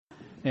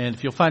And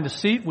if you'll find a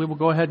seat, we will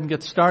go ahead and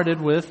get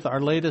started with our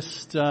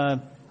latest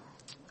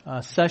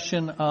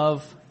session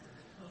of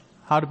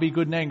How to Be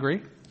Good and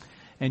Angry.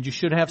 And you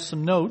should have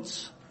some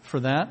notes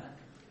for that.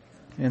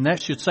 And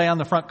that should say on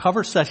the front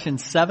cover, Session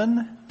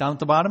 7, down at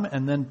the bottom,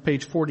 and then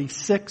page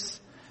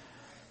 46.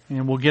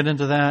 And we'll get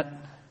into that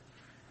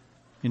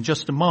in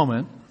just a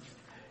moment.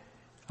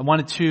 I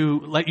wanted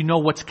to let you know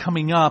what's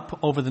coming up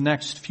over the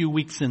next few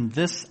weeks in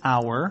this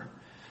hour.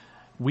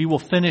 We will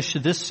finish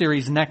this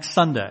series next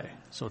Sunday.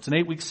 So it's an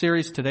 8-week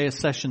series. Today is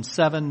Session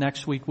 7.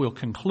 Next week we'll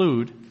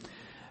conclude.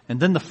 And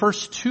then the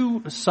first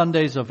 2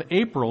 Sundays of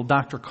April,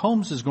 Dr.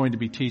 Combs is going to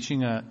be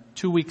teaching a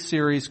 2-week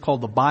series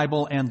called The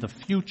Bible and the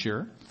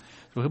Future.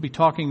 So he'll be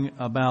talking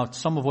about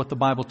some of what the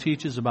Bible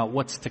teaches about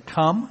what's to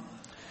come.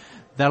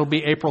 That'll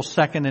be April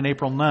 2nd and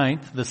April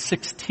 9th. The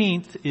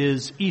 16th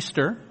is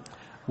Easter.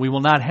 We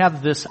will not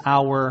have this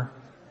hour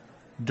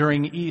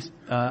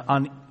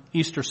on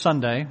Easter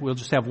Sunday. We'll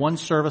just have one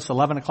service,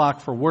 11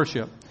 o'clock for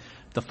worship.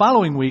 The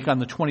following week, on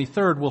the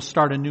 23rd, we'll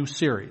start a new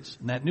series.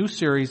 And that new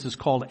series is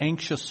called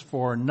Anxious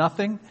for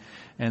Nothing.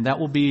 And that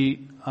will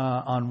be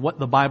on what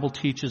the Bible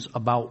teaches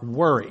about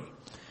worry.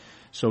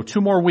 So 2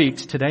 more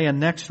weeks, today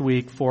and next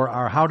week, for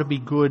our How to Be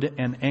Good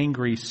and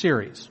Angry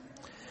series.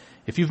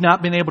 If you've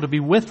not been able to be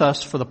with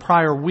us for the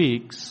prior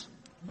weeks,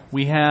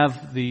 we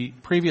have the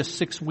previous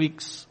 6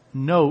 weeks'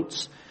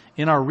 notes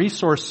in our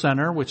resource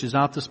center, which is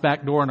out this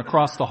back door and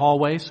across the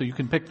hallway, so you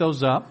can pick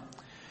those up.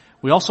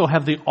 We also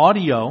have the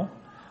audio,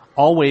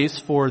 always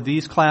for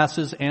these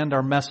classes and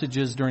our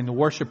messages during the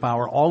worship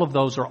hour. All of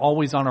those are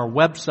always on our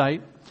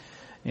website,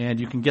 and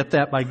you can get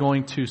that by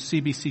going to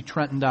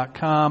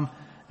cbctrenton.com,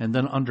 and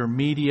then under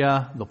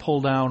media, the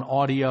pull down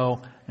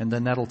audio, and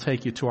then that'll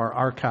take you to our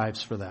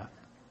archives for that.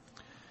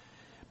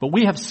 But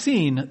we have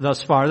seen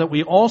thus far that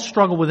we all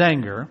struggle with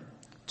anger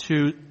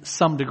to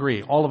some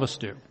degree. All of us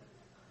do.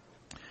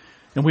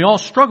 And we all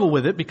struggle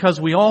with it because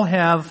we all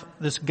have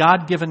this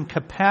God-given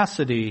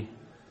capacity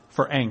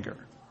for anger.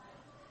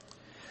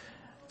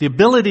 The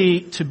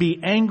ability to be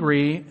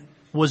angry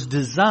was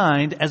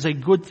designed as a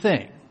good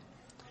thing.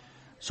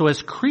 So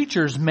as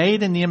creatures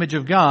made in the image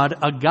of God,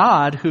 a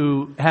God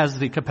who has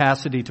the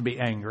capacity to be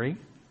angry,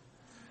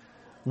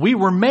 we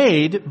were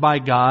made by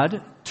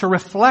God to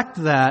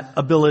reflect that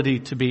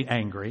ability to be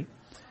angry,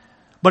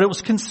 but it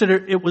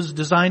was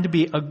designed to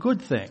be a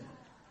good thing.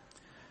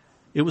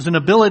 It was an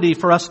ability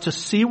for us to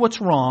see what's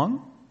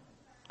wrong,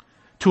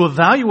 to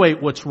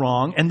evaluate what's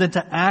wrong, and then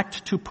to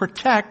act to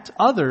protect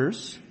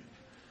others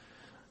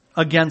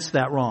against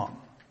that wrong.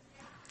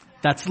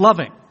 That's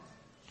loving.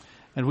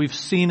 And we've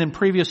seen in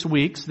previous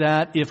weeks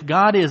that if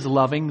God is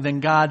loving, then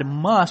God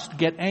must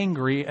get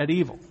angry at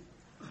evil.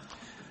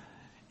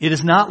 It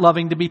is not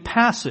loving to be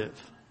passive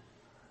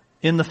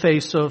in the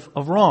face of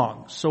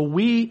wrong. So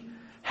we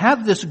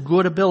have this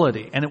good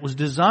ability, and it was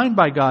designed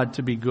by God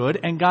to be good,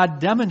 and God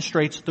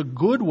demonstrates the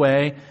good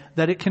way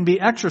that it can be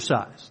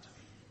exercised.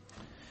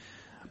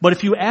 But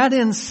if you add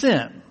in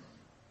sin,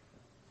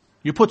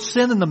 you put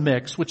sin in the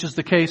mix, which is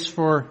the case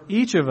for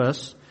each of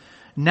us,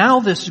 now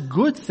this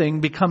good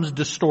thing becomes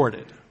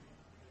distorted.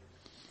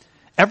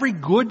 Every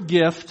good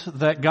gift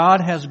that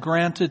God has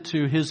granted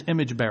to His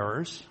image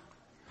bearers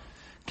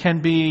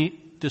can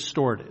be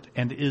distorted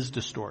and is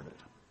distorted.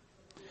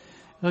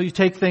 You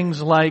take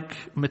things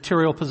like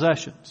material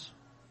possessions.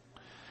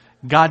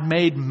 God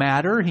made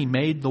matter. He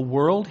made the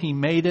world. He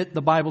made it,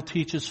 the Bible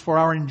teaches, for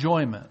our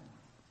enjoyment.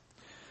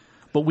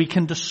 But we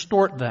can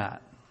distort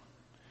that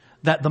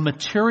the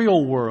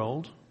material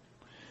world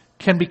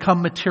can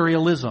become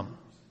materialism.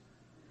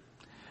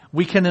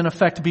 We can, in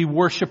effect, be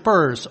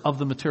worshipers of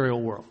the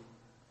material world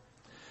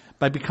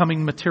by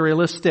becoming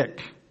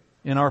materialistic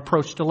in our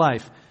approach to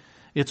life.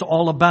 It's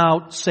all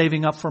about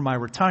saving up for my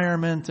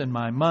retirement and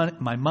my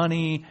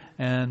money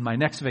and my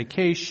next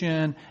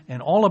vacation,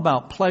 and all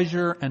about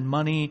pleasure and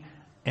money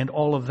and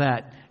all of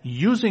that.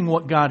 Using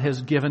what God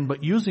has given,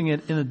 but using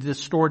it in a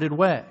distorted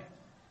way.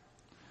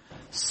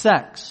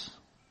 Sex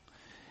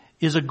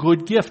is a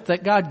good gift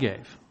that God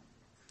gave,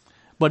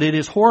 but it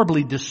is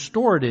horribly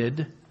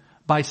distorted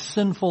by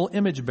sinful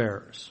image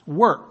bearers.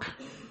 Work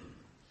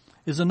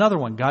is another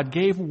one. God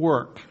gave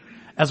work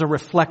as a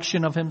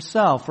reflection of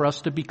Himself, for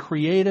us to be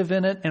creative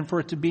in it and for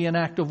it to be an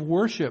act of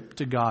worship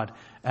to God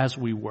as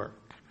we work.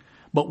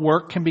 But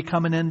work can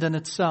become an end in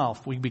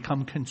itself. We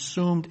become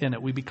consumed in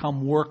it. We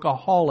become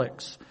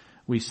workaholics,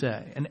 we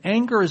say. And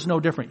anger is no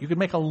different. You could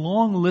make a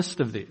long list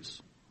of these.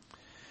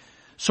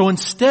 So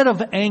instead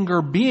of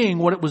anger being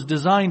what it was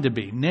designed to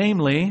be,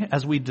 namely,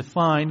 as we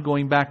defined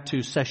going back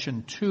to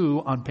session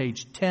 2 on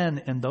page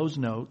 10 in those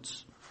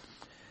notes,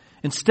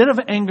 instead of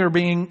anger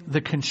being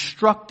the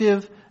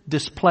constructive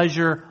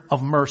displeasure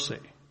of mercy,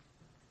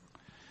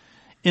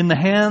 in the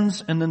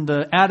hands and in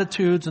the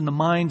attitudes and the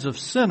minds of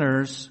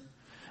sinners,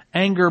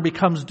 anger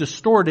becomes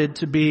distorted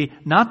to be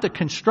not the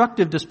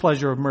constructive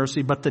displeasure of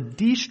mercy, but the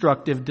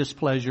destructive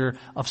displeasure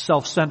of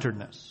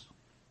self-centeredness.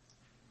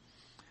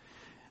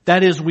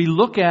 That is, we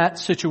look at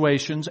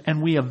situations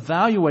and we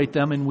evaluate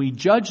them and we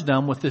judge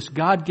them with this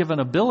God-given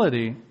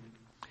ability,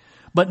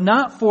 but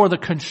not for the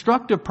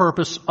constructive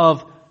purpose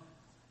of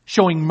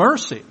showing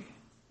mercy,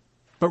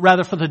 but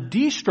rather for the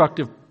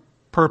destructive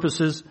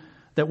purposes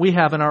that we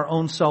have in our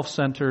own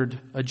self-centered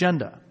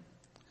agenda.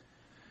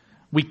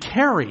 We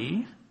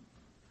carry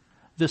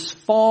this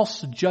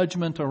false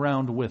judgment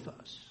around with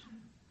us.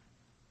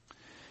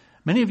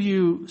 Many of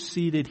you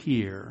seated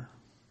here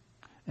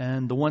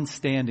and the one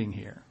standing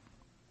here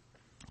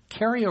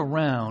carry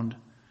around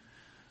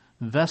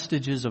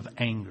vestiges of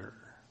anger.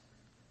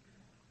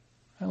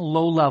 At a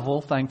low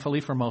level, thankfully,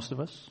 for most of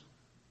us,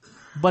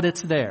 but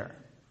it's there.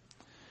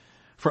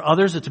 For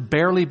others, it's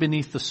barely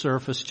beneath the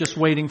surface, just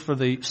waiting for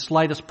the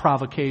slightest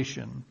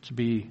provocation to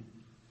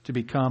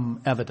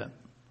become evident.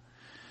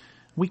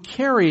 We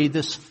carry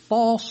this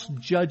false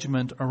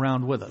judgment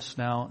around with us.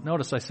 Now,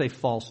 notice I say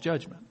false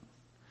judgment.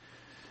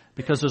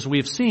 Because as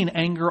we've seen,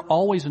 anger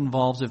always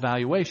involves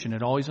evaluation.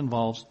 It always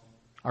involves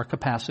our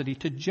capacity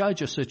to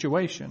judge a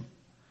situation,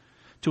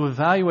 to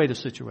evaluate a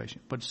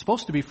situation. But it's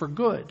supposed to be for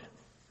good.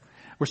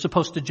 We're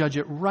supposed to judge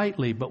it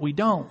rightly, but we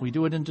don't. We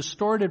do it in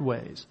distorted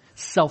ways,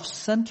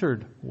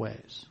 self-centered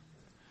ways.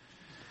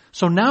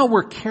 So now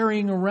we're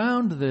carrying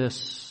around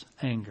this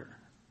anger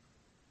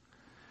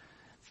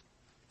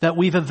that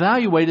we've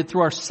evaluated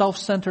through our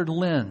self-centered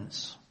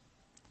lens.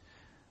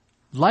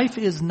 Life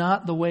is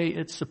not the way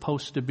it's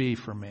supposed to be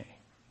for me.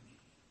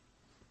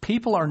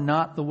 People are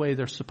not the way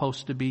they're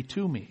supposed to be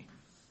to me.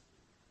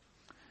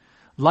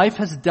 Life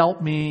has dealt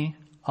me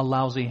a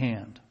lousy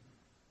hand.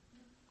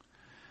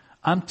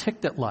 I'm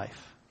ticked at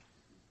life.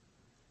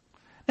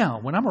 Now,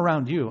 when I'm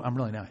around you, I'm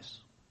really nice.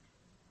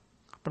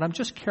 But I'm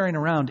just carrying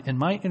around in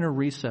my inner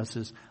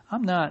recesses,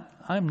 I'm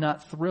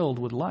not thrilled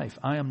with life.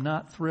 I am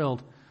not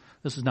thrilled.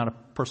 This is not a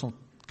personal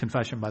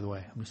confession, by the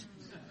way.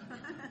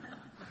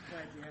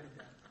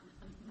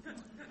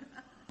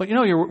 But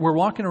we're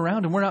walking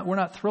around and we're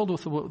not thrilled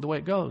with the way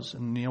it goes.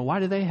 And why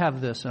do they have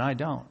this and I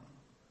don't?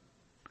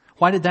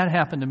 Why did that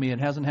happen to me?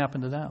 It hasn't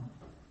happened to them.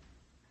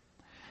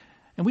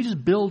 And we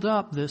just build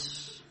up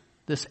this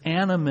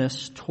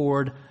animus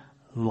toward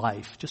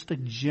life, just a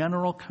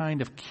general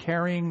kind of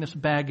carrying this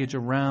baggage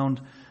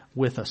around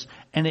with us.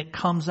 And it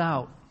comes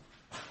out.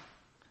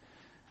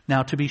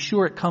 Now, to be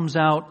sure, it comes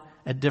out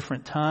at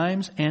different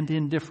times and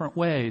in different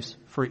ways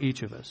for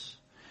each of us.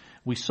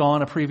 We saw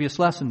in a previous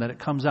lesson that it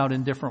comes out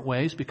in different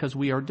ways because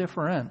we are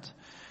different.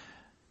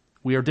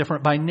 We are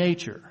different by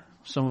nature.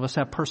 Some of us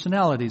have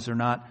personalities. They're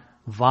not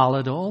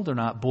volatile. They're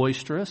not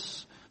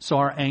boisterous. So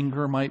our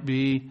anger might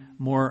be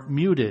more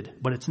muted,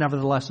 but it's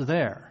nevertheless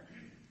there.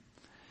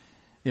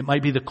 It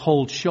might be the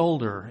cold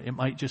shoulder. It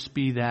might just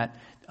be that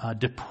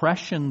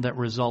depression that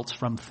results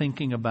from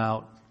thinking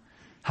about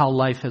how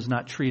life has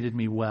not treated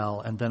me well,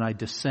 and then I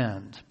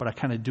descend. But I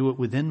kind of do it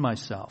within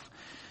myself.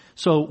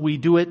 So we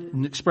do it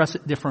and express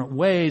it different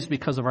ways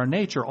because of our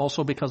nature,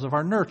 also because of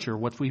our nurture,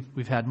 what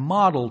we've had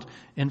modeled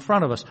in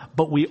front of us.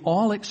 But we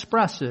all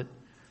express it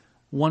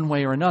one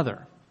way or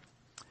another.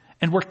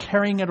 And we're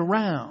carrying it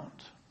around.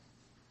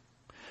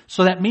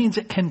 So that means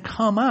it can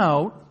come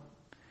out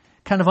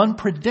kind of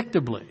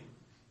unpredictably.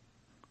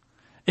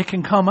 It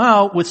can come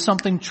out with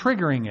something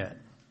triggering it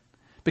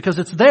because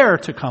it's there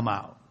to come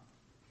out.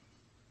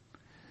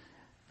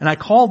 And I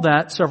called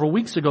that several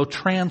weeks ago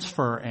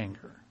transfer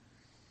anger.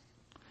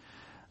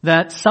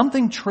 That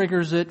something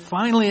triggers it,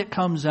 finally it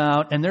comes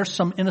out, and there's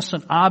some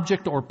innocent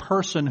object or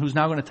person who's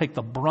now going to take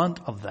the brunt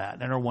of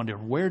that. And they're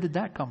wondering, where did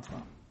that come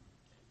from?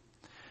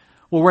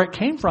 Well, where it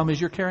came from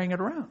is you're carrying it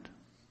around.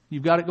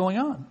 You've got it going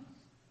on.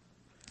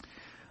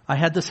 I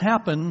had this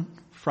happen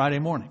Friday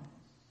morning.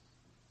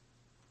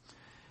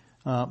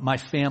 My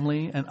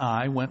family and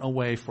I went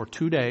away for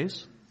 2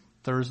 days,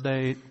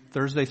 Thursday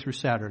through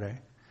Saturday,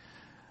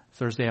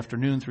 Thursday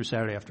afternoon through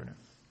Saturday afternoon,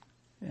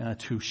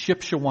 to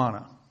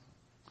Shipshewana.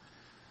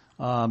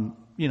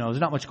 There's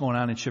not much going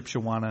on in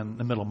Shipshewana in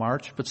the middle of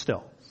March, but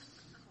still.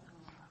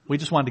 We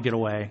just wanted to get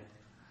away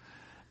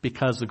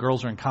because the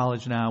girls are in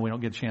college now. We don't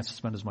get a chance to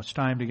spend as much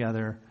time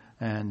together.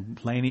 And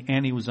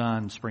Annie was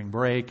on spring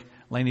break.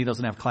 Lainey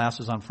doesn't have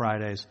classes on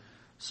Fridays.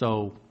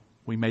 So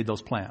we made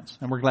those plans.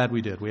 And we're glad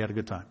we did. We had a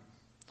good time.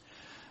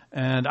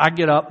 And I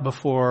get up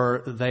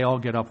before they all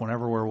get up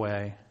whenever we're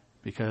away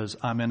because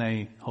I'm in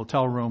a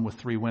hotel room with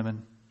 3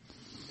 women.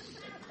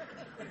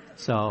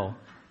 So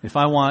if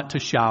I want to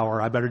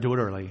shower, I better do it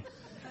early.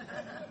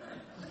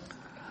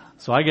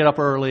 So I get up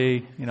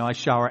early, I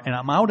shower, and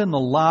I'm out in the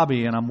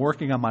lobby and I'm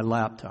working on my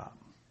laptop.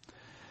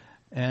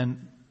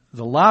 And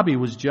the lobby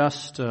was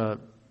just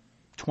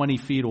 20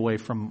 feet away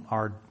from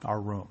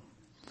our room.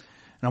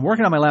 And I'm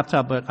working on my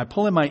laptop, but I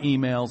pull in my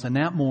emails, and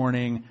that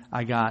morning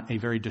I got a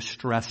very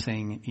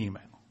distressing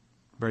email.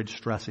 Very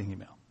distressing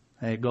email.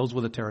 Hey, it goes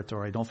with the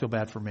territory. Don't feel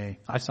bad for me.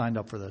 I signed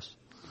up for this.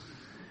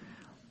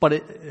 But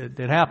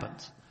it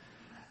happens.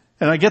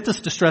 And I get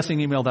this distressing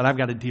email that I've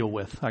got to deal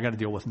with. I got to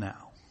deal with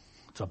now.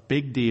 It's a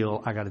big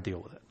deal. I got to deal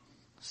with it.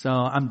 So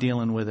I'm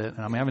dealing with it,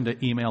 and I'm having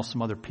to email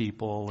some other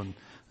people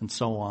and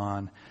so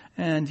on.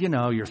 And,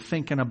 you're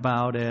thinking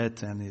about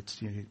it, and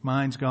your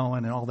mind's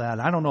going and all that.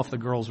 I don't know if the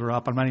girls are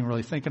up. I'm not even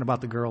really thinking about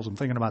the girls. I'm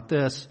thinking about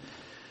this.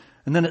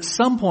 And then at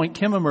some point,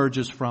 Kim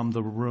emerges from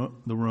the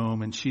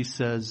room and she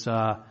says,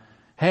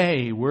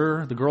 hey,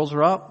 the girls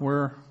are up.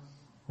 We're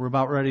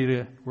about ready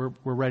to, we're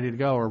ready to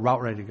go, or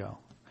about ready to go.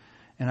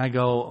 And I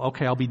go,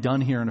 okay, I'll be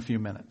done here in a few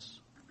minutes.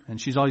 And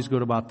she's always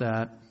good about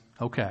that.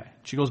 Okay.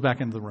 She goes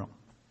back into the room.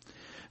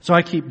 So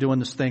I keep doing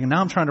this thing, and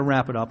now I'm trying to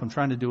wrap it up. I'm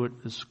trying to do it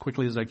as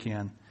quickly as I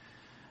can.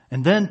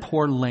 And then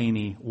poor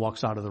Lainey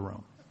walks out of the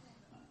room.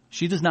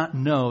 She does not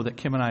know that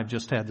Kim and I have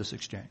just had this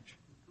exchange,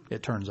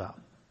 it turns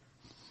out.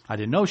 I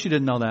didn't know she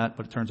didn't know that,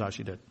 but it turns out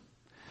she did.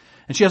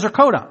 And she has her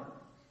coat on.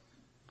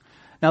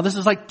 Now this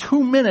is like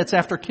 2 minutes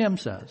after Kim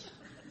says.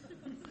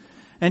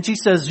 And she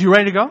says, you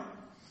ready to go?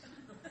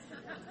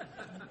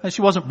 And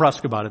she wasn't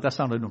brusque about it. That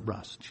sounded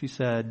brusque. She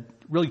said,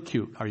 really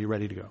cute, are you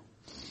ready to go?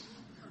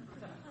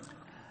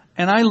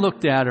 And I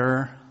looked at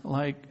her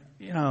like,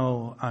 I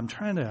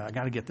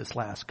got to get this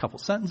last couple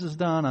sentences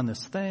done on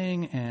this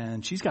thing,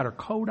 and she's got her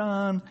coat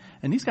on,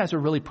 and these guys are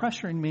really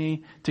pressuring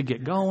me to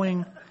get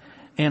going.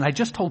 And I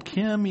just told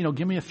Kim,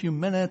 give me a few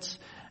minutes,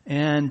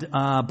 but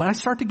I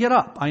start to get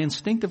up. I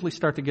instinctively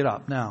start to get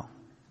up. Now,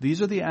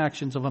 these are the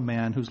actions of a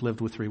man who's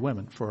lived with 3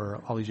 women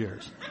for all these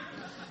years.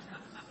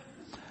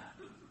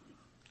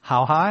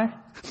 How high?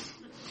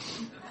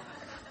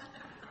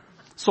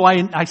 So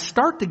I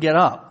start to get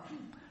up.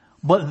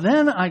 But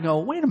then I go,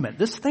 wait a minute,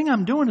 this thing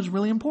I'm doing is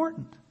really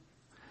important.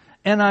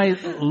 And I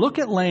look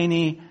at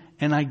Lainey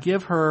and I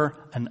give her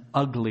an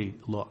ugly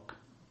look.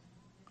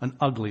 An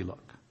ugly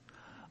look.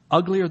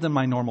 Uglier than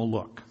my normal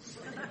look.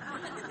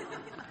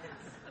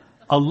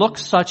 A look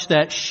such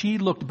that she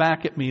looked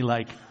back at me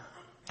like,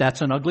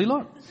 that's an ugly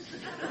look.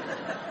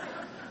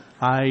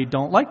 I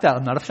don't like that.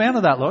 I'm not a fan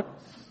of that look.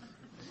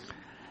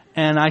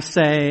 And I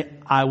say,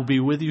 I will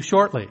be with you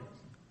shortly.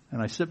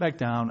 And I sit back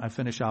down, I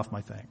finish off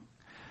my thing.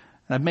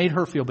 And I've made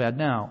her feel bad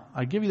now.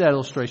 I give you that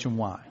illustration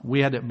why.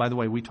 We had it, by the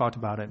way, we talked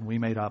about it and we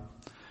made up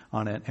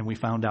on it and we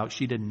found out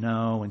she didn't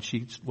know and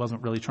she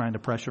wasn't really trying to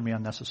pressure me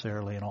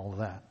unnecessarily and all of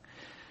that.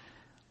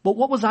 But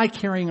what was I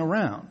carrying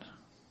around?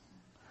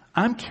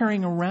 I'm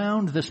carrying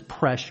around this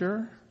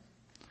pressure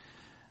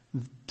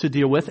to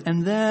deal with,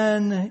 and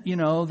then,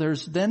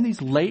 there's then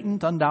these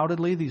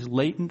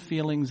latent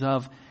feelings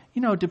of,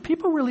 do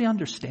people really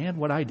understand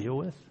what I deal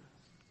with?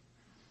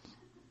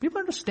 People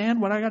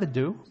understand what I got to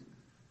do?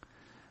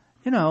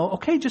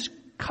 Okay, just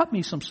cut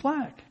me some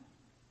slack.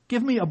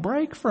 Give me a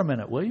break for a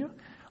minute, will you?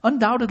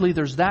 Undoubtedly,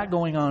 there's that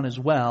going on as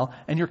well,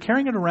 and you're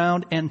carrying it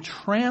around, and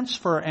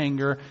transfer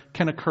anger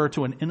can occur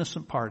to an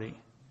innocent party.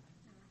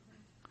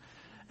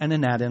 And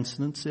in that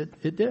instance,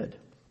 it did.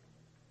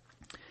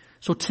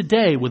 So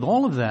today, with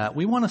all of that,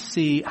 we want to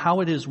see how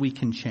it is we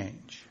can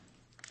change.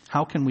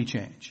 How can we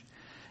change?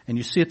 And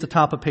you see at the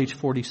top of page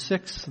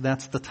 46,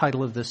 that's the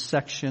title of this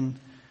section,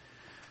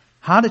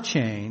 How to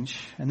Change,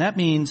 and that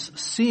means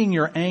seeing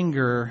your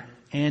anger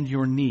and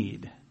your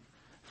need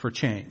for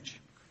change.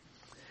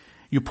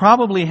 You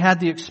probably had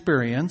the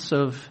experience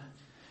of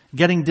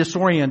getting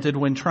disoriented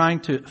when trying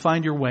to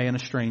find your way in a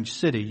strange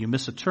city. You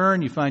miss a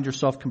turn, you find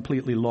yourself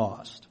completely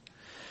lost.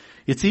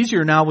 It's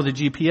easier now with a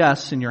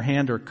GPS in your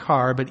hand or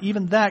car, but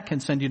even that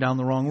can send you down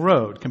the wrong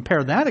road.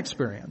 Compare that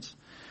experience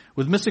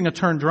with missing a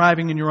turn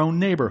driving in your own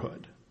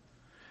neighborhood.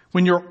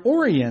 When you're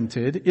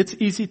oriented, it's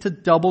easy to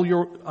double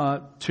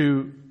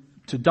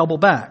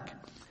back.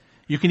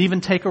 You can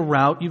even take a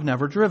route you've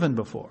never driven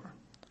before.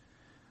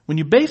 When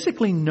you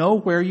basically know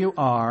where you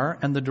are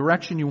and the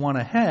direction you want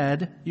to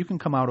head, you can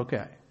come out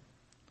okay.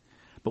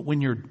 But when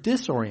you're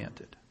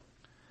disoriented,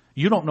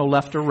 you don't know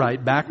left or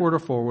right, backward or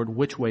forward,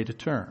 which way to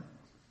turn.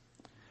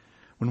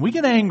 When we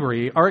get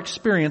angry, our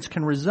experience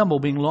can resemble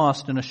being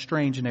lost in a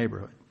strange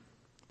neighborhood.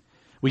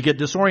 We get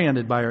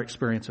disoriented by our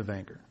experience of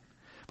anger.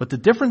 But the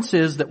difference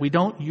is that we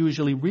don't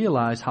usually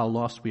realize how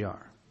lost we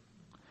are.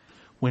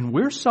 When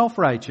we're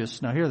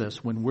self-righteous, now hear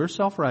this, when we're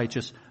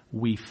self-righteous,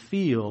 we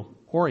feel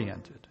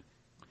oriented,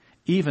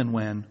 even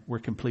when we're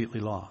completely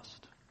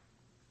lost.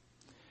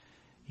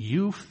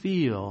 You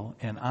feel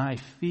and I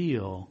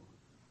feel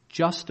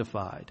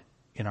justified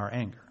in our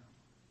anger.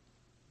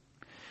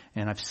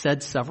 And I've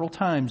said several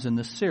times in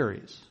this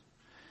series,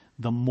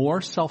 the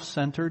more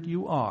self-centered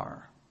you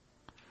are,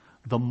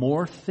 the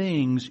more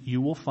things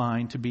you will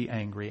find to be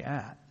angry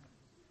at.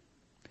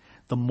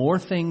 The more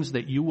things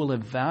that you will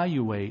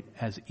evaluate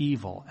as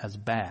evil, as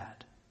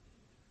bad.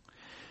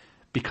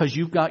 Because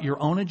you've got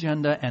your own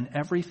agenda and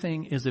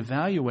everything is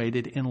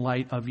evaluated in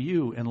light of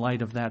you, in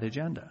light of that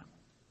agenda.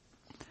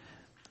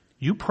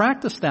 You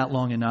practice that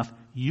long enough,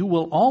 you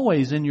will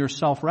always in your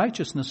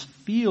self-righteousness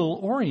feel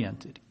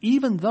oriented,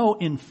 even though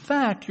in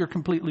fact you're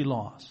completely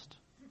lost.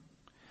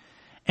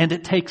 And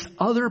it takes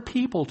other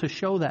people to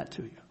show that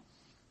to you.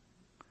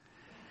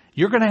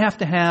 You're going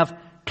to have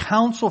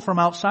counsel from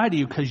outside of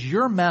you because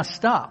you're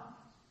messed up.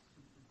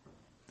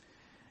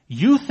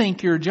 You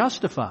think you're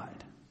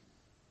justified.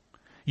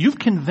 You've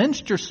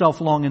convinced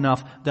yourself long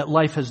enough that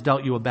life has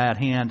dealt you a bad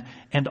hand,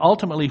 and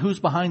ultimately, who's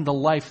behind the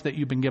life that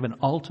you've been given?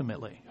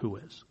 Ultimately, who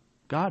is?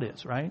 God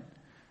is, right?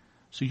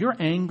 So you're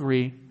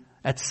angry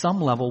at some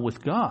level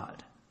with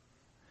God.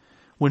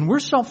 When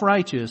we're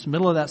self-righteous,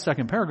 middle of that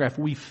second paragraph,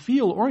 we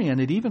feel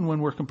oriented even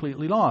when we're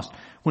completely lost.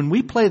 When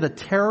we play the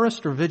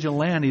terrorist or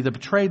vigilante, the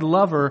betrayed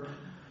lover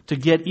to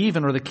get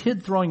even, or the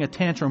kid throwing a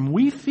tantrum,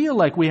 we feel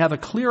like we have a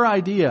clear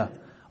idea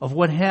of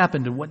what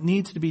happened and what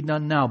needs to be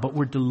done now, but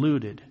we're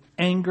deluded.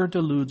 Anger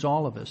deludes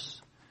all of us.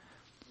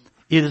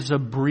 It is a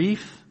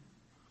brief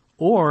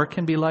or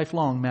can be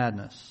lifelong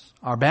madness.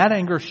 Our bad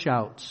anger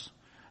shouts.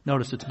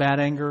 Notice it's bad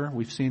anger.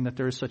 We've seen that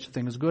there is such a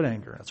thing as good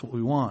anger. That's what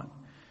we want.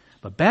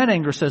 But bad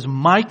anger says,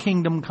 my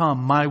kingdom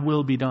come, my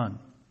will be done.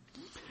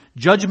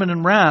 Judgment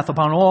and wrath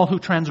upon all who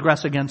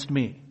transgress against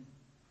me.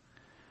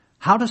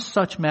 How does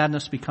such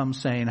madness become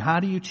sane? How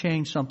do you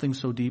change something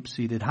so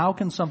deep-seated? How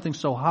can something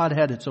so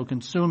hot-headed, so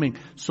consuming,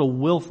 so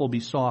willful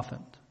be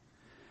softened?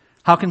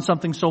 How can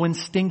something so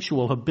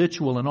instinctual,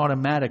 habitual, and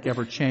automatic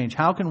ever change?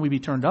 How can we be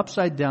turned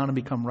upside down and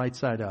become right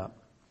side up?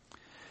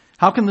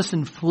 How can this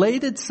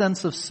inflated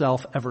sense of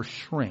self ever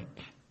shrink,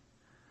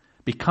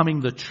 becoming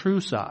the true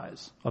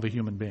size of a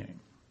human being?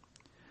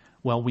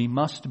 Well, we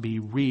must be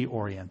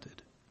reoriented.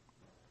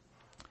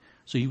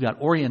 So you've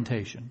got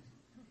orientation,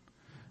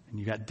 and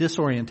you've got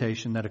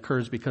disorientation that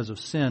occurs because of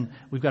sin.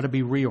 We've got to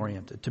be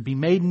reoriented. To be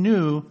made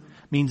new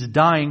means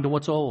dying to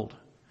what's old.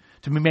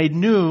 To be made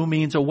new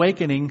means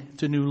awakening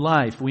to new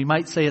life. We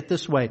might say it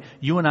this way: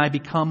 you and I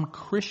become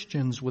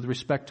Christians with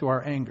respect to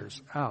our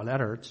angers. Ow, that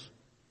hurts.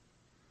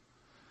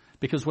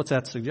 Because what's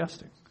that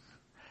suggesting?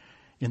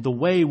 In the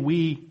way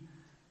we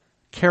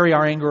carry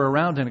our anger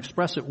around and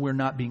express it, we're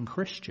not being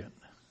Christian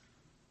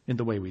in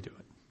the way we do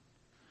it.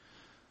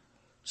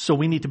 So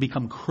we need to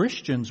become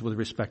Christians with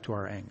respect to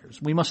our angers.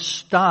 We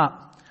must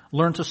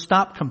learn to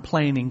stop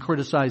complaining,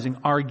 criticizing,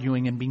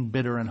 arguing, and being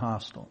bitter and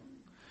hostile.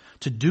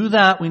 To do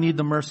that, we need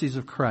the mercies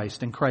of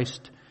Christ, and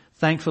Christ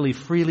thankfully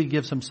freely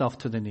gives himself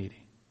to the needy.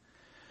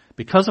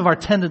 Because of our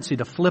tendency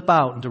to flip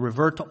out and to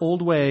revert to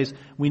old ways,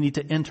 we need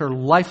to enter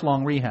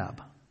lifelong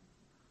rehab.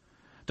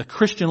 The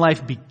Christian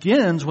life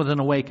begins with an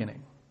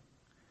awakening,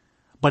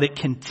 but it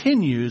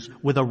continues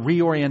with a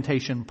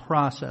reorientation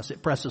process.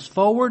 It presses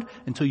forward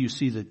until you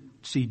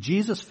see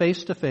Jesus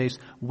face to face.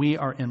 We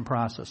are in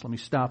process. Let me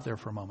stop there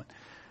for a moment.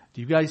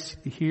 Do you guys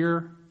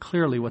hear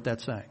clearly what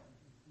that's saying?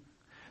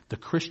 The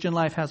Christian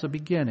life has a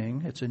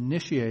beginning. It's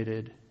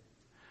initiated,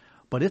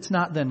 but it's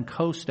not then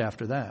coast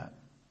after that.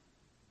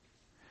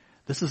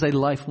 This is a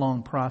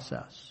lifelong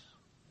process.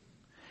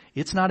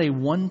 It's not a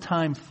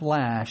one-time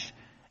flash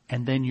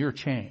and then you're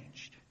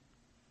changed.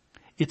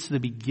 It's the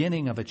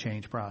beginning of a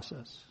change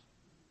process.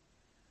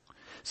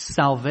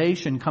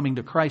 Salvation, coming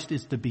to Christ,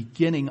 is the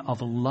beginning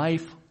of a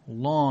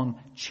lifelong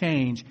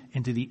change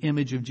into the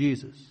image of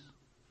Jesus.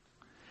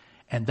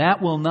 And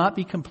that will not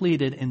be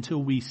completed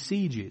until we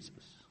see Jesus.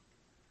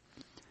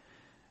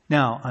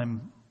 Now,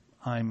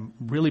 I'm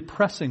really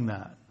pressing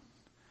that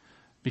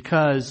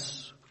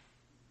because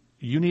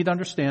you need to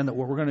understand that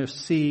what we're going to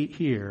see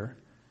here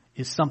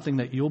is something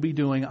that you'll be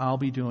doing, I'll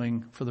be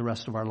doing for the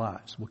rest of our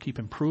lives. We'll keep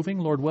improving,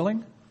 Lord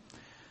willing,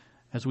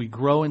 as we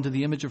grow into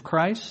the image of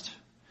Christ,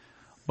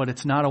 but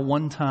it's not a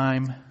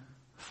one-time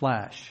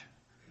flash.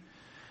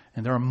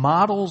 And there are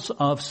models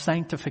of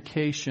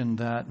sanctification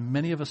that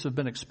many of us have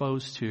been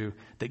exposed to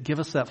that give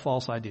us that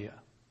false idea.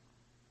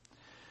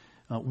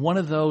 One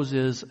of those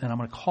is, and I'm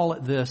going to call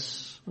it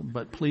this,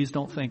 but please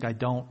don't think I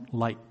don't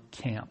like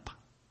camp.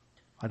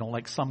 I don't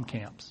like some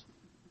camps.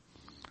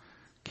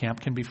 Camp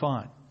can be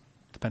fun,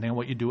 depending on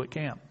what you do at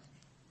camp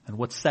and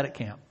what's said at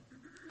camp.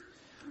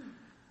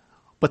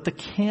 But the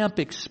camp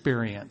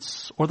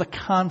experience or the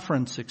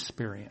conference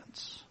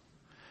experience,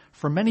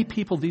 for many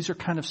people, these are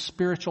kind of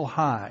spiritual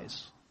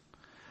highs.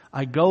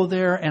 I go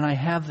there and I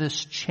have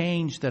this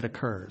change that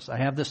occurs. I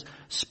have this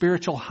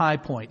spiritual high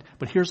point.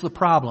 But here's the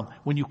problem.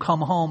 When you come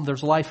home,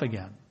 there's life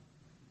again.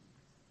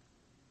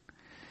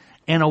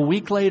 And a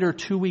week later,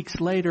 2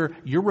 weeks later,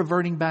 you're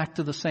reverting back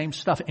to the same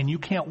stuff. And you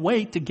can't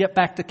wait to get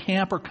back to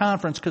camp or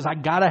conference because I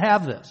got to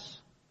have this.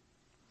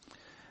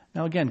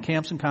 Now again,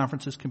 camps and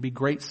conferences can be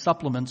great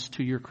supplements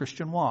to your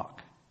Christian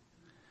walk.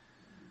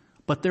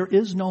 But there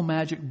is no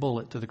magic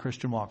bullet to the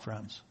Christian walk,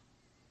 friends.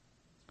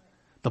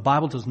 The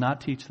Bible does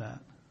not teach that.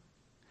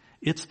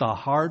 It's the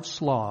hard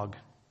slog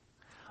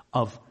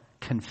of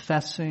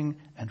confessing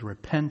and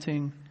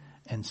repenting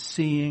and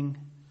seeing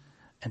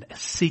and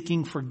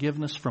seeking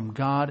forgiveness from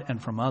God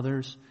and from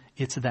others.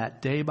 It's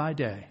that day by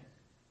day,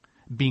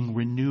 being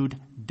renewed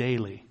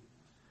daily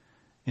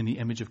in the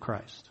image of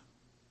Christ.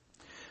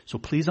 So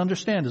please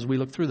understand as we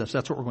look through this,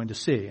 that's what we're going to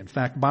see. In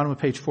fact, bottom of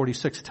page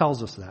 46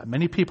 tells us that.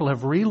 Many people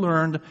have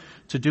relearned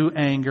to do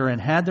anger and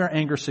had their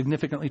anger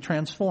significantly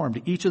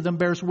transformed. Each of them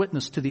bears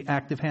witness to the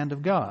active hand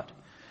of God.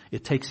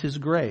 It takes His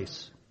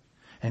grace.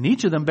 And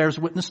each of them bears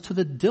witness to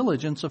the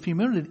diligence of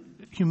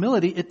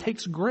humility. It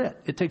takes grit.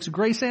 It takes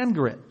grace and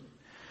grit.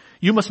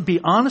 You must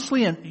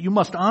honestly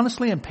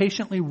and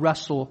patiently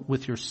wrestle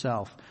with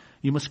yourself.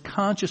 You must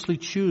consciously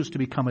choose to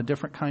become a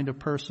different kind of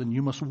person.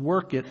 You must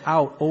work it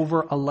out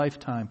over a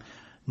lifetime.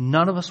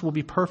 None of us will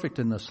be perfect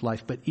in this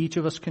life, but each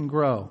of us can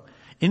grow.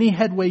 Any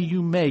headway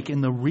you make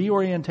in the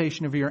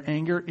reorientation of your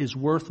anger is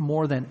worth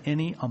more than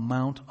any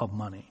amount of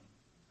money.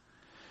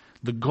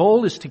 The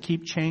goal is to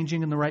keep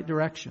changing in the right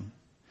direction.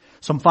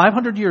 Some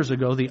 500 years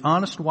ago, the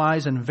honest,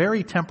 wise, and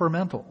very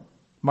temperamental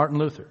Martin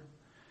Luther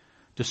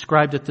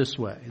described it this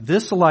way.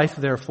 This life,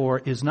 therefore,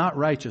 is not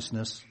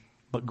righteousness,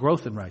 but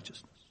growth in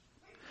righteousness.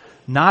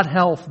 Not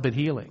health, but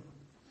healing.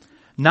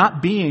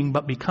 Not being,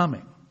 but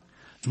becoming.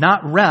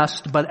 Not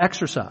rest, but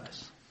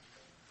exercise.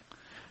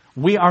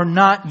 We are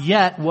not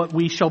yet what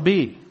we shall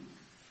be,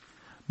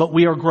 but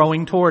we are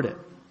growing toward it.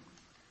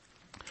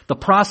 The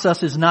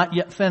process is not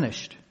yet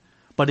finished,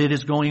 but it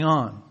is going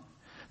on.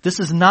 This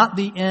is not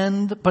the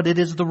end, but it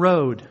is the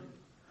road.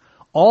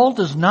 All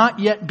does not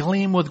yet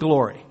gleam with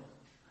glory,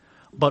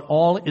 but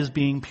all is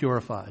being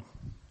purified.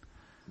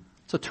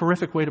 It's a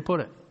terrific way to put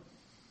it.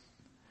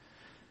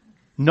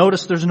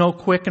 Notice there's no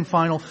quick and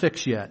final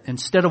fix yet.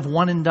 Instead of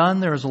one and done,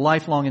 there is a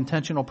lifelong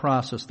intentional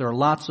process. There are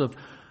lots of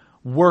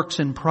works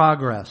in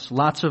progress,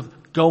 lots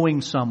of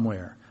going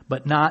somewhere,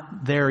 but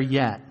not there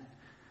yet.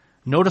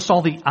 Notice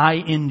all the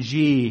ing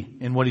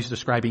in what he's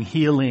describing.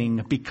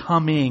 Healing,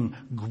 becoming,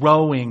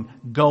 growing,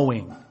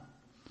 going. Now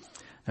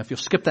if you'll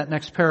skip that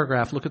next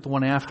paragraph, look at the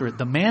one after it.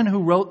 The man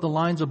who wrote the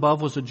lines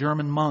above was a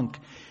German monk.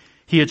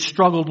 He had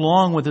struggled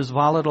long with his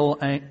volatile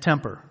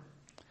temper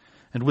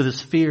and with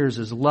his fears,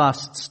 his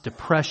lusts,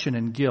 depression,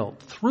 and guilt.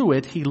 Through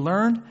it, he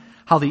learned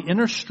how the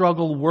inner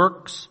struggle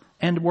works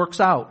and works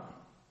out.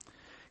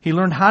 He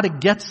learned how to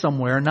get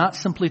somewhere, not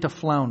simply to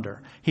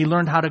flounder. He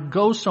learned how to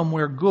go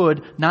somewhere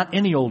good, not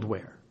any old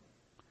where.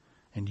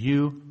 And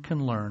you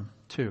can learn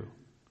too.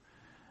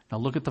 Now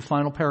look at the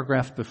final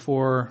paragraph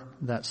before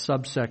that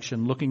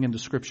subsection, looking into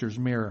Scripture's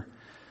mirror.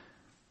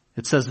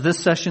 It says this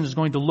session is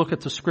going to look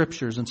at the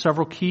Scriptures and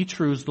several key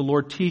truths the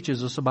Lord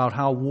teaches us about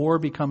how war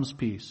becomes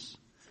peace.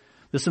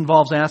 This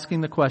involves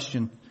asking the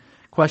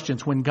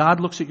questions. When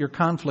God looks at your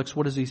conflicts,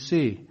 what does He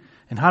see?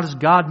 And how does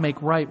God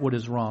make right what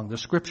is wrong? The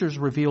Scriptures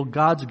reveal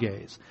God's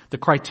gaze, the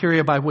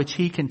criteria by which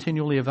He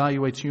continually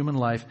evaluates human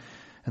life,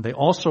 and they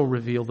also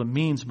reveal the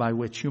means by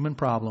which human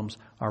problems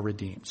are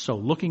redeemed. So,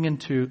 looking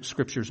into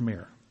Scripture's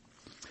mirror.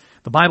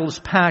 The Bible is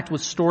packed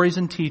with stories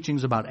and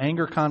teachings about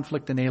anger,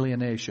 conflict, and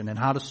alienation, and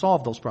how to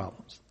solve those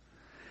problems.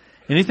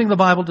 Anything the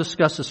Bible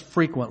discusses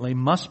frequently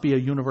must be a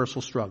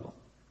universal struggle.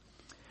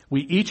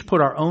 We each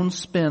put our own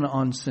spin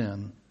on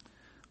sin,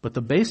 but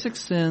the basic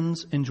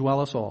sins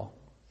indwell us all.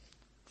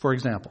 For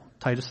example,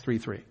 Titus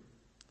 3:3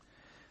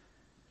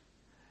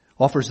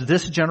 offers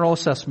this general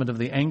assessment of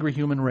the angry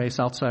human race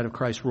outside of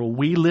Christ's rule.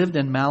 We lived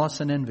in malice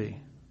and envy,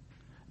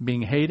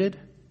 being hated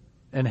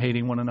and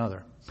hating one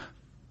another.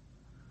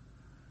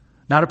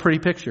 Not a pretty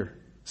picture.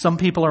 Some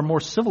people are more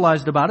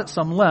civilized about it,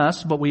 some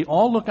less, but we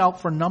all look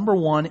out for number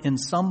one in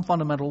some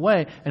fundamental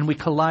way, and we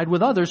collide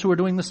with others who are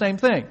doing the same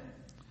thing.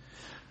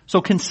 So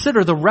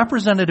consider the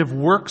representative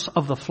works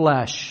of the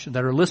flesh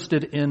that are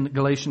listed in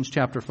Galatians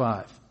chapter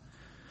 5.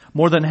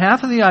 More than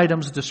half of the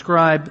items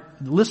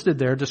listed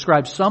there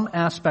describe some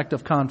aspect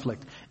of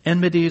conflict.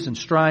 Enmities and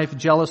strife,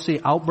 jealousy,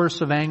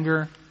 outbursts of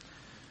anger,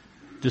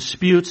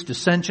 disputes,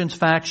 dissensions,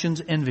 factions,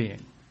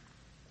 envying.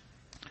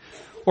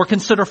 Or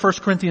consider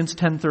 1 Corinthians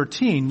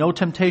 10:13. No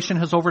temptation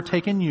has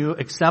overtaken you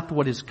except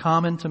what is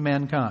common to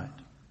mankind.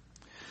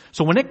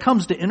 So when it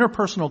comes to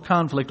interpersonal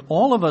conflict,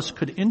 all of us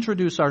could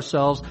introduce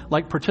ourselves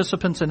like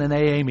participants in an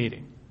AA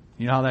meeting.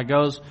 You know how that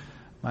goes?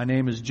 My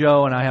name is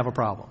Joe and I have a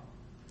problem.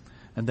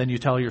 And then you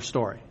tell your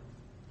story.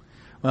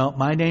 Well,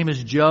 my name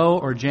is Joe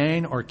or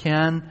Jane or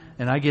Ken,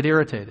 and I get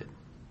irritated.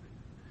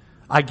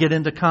 I get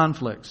into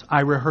conflicts.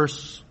 I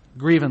rehearse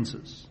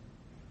grievances.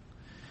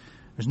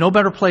 There's no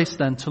better place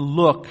than to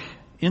look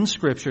in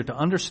Scripture to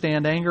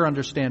understand anger,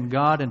 understand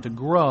God, and to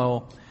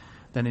grow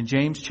than in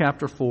James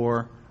chapter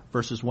 4,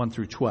 verses 1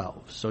 through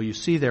 12. So you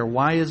see there,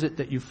 why is it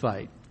that you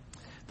fight?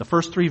 The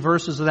first 3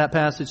 verses of that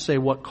passage say,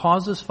 what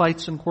causes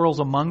fights and quarrels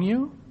among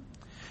you?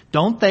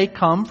 Don't they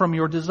come from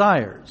your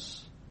desires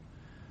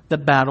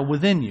that battle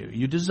within you?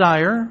 You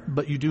desire,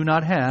 but you do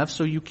not have,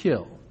 so you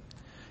kill.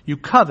 You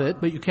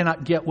covet, but you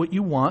cannot get what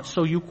you want,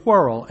 so you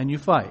quarrel and you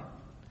fight.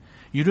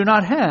 You do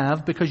not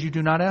have because you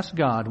do not ask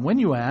God. When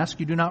you ask,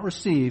 you do not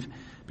receive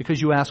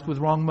because you ask with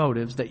wrong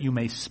motives, that you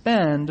may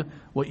spend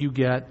what you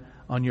get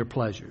on your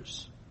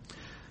pleasures.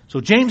 So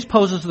James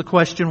poses the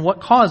question,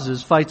 what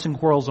causes fights and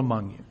quarrels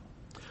among you?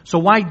 So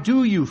why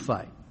do you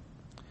fight?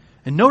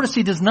 And notice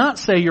he does not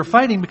say you're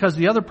fighting because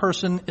the other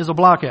person is a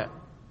blockhead,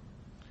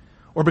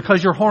 or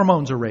because your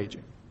hormones are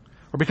raging,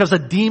 or because a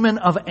demon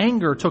of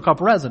anger took up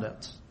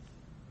residence.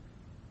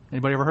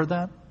 Anybody ever heard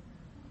that?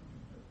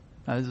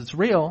 It's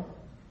real.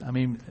 I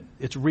mean,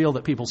 it's real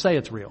that people say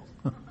it's real.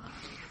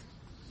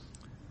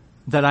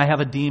 That I have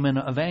a demon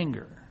of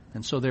anger.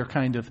 And so they're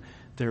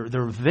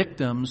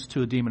victims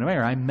to a demon of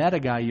anger. I met a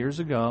guy years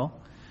ago,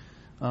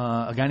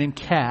 a guy named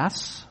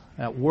Cass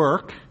at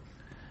work.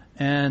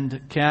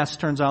 And Cass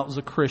turns out was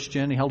a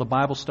Christian. He held a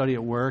Bible study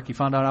at work. He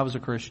found out I was a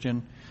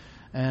Christian.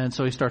 And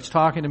so he starts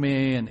talking to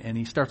me and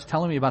he starts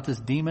telling me about this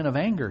demon of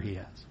anger he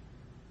has.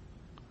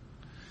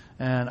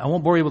 And I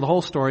won't bore you with the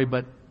whole story,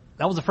 but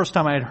that was the first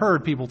time I had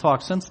heard people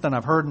talk. Since then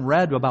I've heard and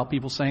read about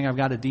people saying I've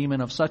got a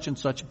demon of such and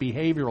such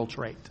behavioral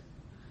trait.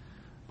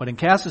 But in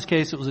Cass's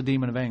case, it was a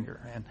demon of anger.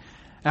 And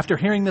after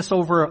hearing this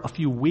over a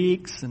few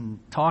weeks and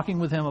talking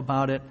with him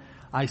about it,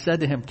 I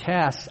said to him,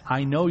 Cass,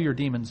 I know your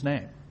demon's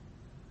name.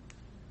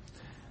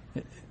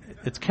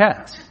 It's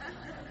Cass.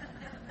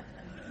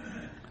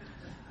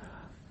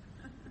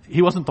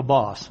 He wasn't the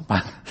boss,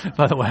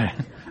 by the way.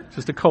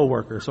 Just a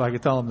coworker, so I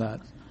could tell him that.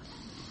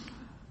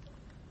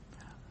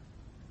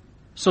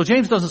 So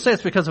James doesn't say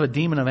it's because of a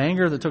demon of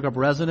anger that took up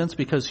residence,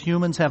 because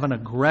humans have an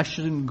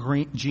aggression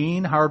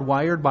gene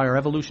hardwired by our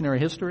evolutionary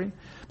history,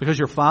 because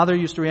your father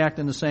used to react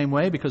in the same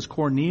way, because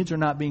core needs are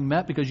not being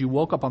met, because you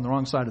woke up on the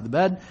wrong side of the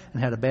bed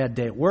and had a bad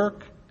day at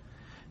work.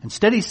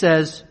 Instead he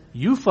says,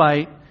 you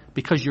fight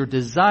because your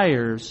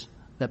desires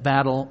that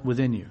battle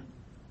within you.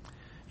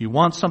 You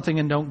want something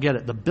and don't get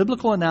it. The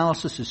biblical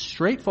analysis is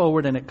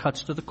straightforward and it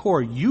cuts to the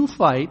core. You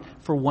fight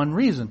for one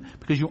reason,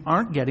 because you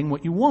aren't getting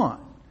what you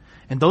want.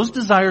 And those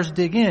desires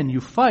dig in.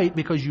 You fight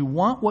because you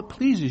want what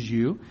pleases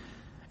you,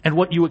 and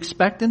what you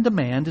expect and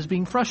demand is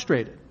being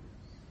frustrated.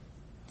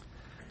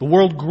 The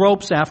world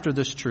gropes after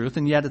this truth,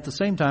 and yet at the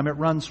same time it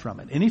runs from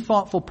it. Any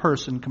thoughtful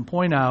person can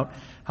point out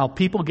how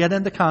people get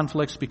into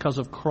conflicts because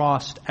of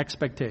crossed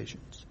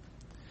expectations.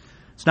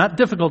 It's not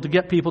difficult to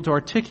get people to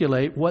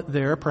articulate what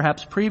their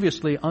perhaps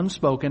previously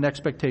unspoken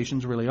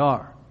expectations really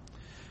are.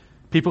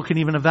 People can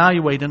even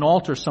evaluate and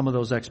alter some of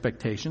those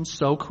expectations,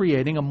 so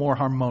creating a more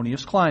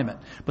harmonious climate.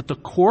 But the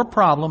core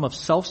problem of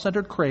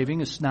self-centered craving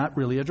is not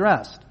really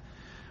addressed.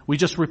 We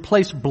just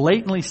replace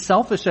blatantly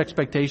selfish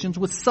expectations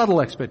with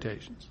subtle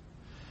expectations.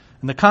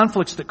 And the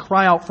conflicts that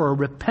cry out for a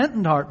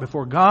repentant heart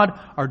before God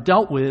are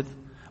dealt with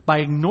by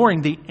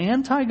ignoring the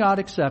anti-God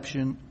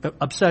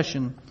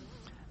obsession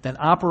that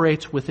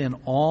operates within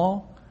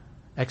all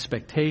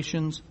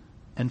expectations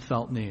and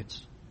felt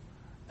needs.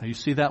 Now you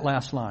see that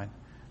last line.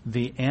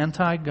 The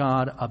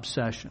anti-God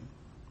obsession.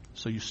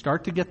 So you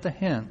start to get the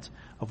hint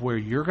of where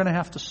you're going to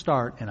have to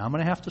start, and I'm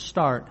going to have to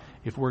start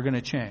if we're going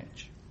to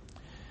change.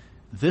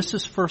 This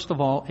is first of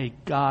all a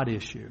God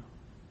issue.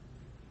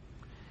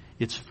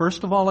 It's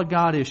first of all a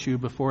God issue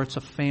before it's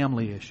a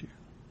family issue.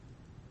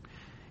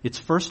 It's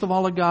first of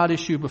all a God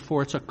issue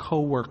before it's a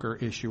coworker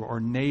issue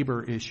or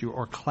neighbor issue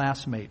or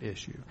classmate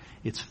issue.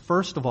 It's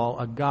first of all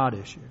a God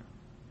issue.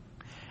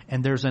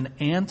 And there's an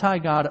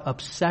anti-God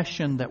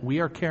obsession that we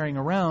are carrying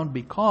around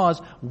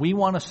because we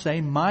want to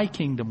say, my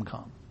kingdom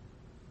come,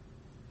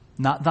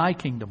 not thy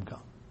kingdom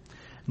come.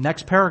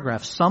 Next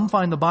paragraph. Some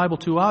find the Bible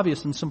too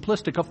obvious and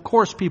simplistic. Of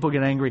course people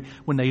get angry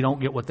when they don't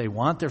get what they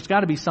want. There's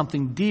got to be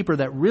something deeper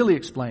that really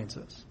explains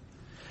this.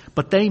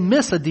 But they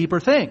miss a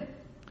deeper thing.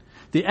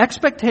 The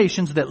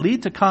expectations that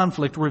lead to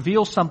conflict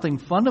reveal something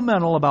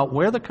fundamental about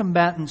where the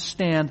combatants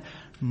stand,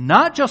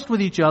 not just with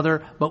each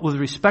other, but with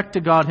respect to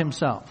God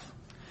Himself.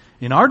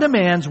 In our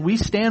demands, we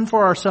stand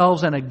for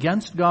ourselves and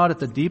against God at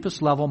the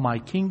deepest level. My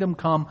kingdom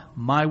come,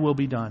 my will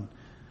be done.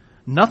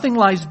 Nothing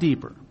lies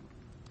deeper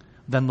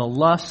than the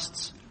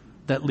lusts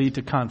that lead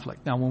to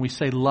conflict. Now, when we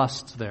say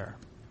lusts there,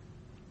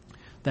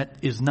 that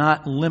is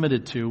not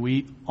limited to,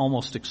 we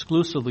almost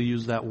exclusively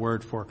use that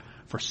word for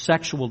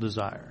sexual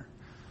desire.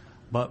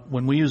 But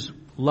when we use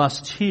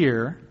lust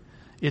here,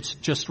 it's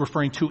just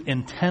referring to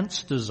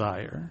intense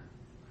desire,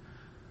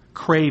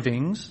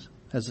 cravings,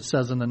 as it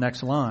says in the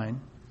next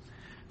line,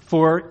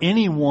 for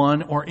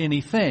anyone or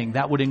anything.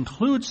 That would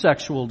include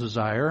sexual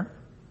desire,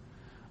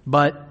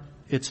 but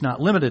it's not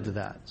limited to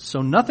that.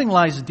 So nothing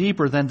lies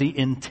deeper than the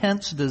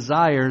intense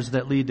desires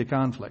that lead to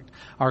conflict.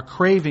 Our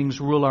cravings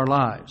rule our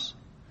lives.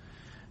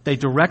 They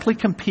directly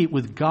compete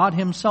with God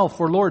Himself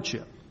for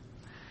lordship.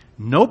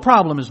 No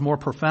problem is more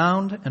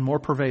profound and more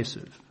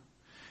pervasive.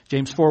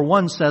 James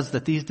 4:1 says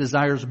that these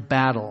desires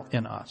battle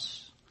in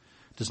us.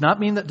 Does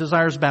not mean that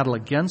desires battle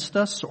against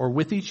us or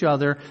with each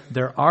other.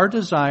 There are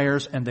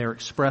desires and they're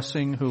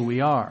expressing who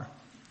we are.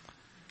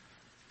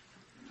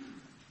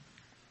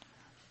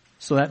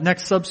 So that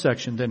next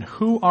subsection, then,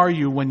 who are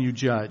you when you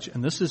judge?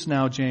 And this is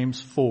now James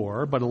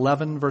 4, but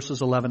 11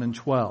 verses 11 and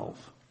 12.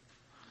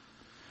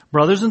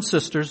 Brothers and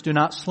sisters, do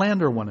not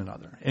slander one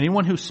another.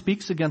 Anyone who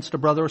speaks against a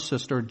brother or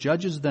sister,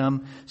 judges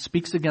them,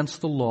 speaks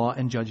against the law,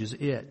 and judges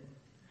it.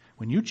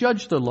 When you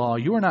judge the law,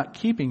 you are not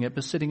keeping it,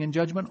 but sitting in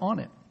judgment on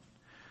it.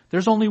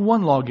 There's only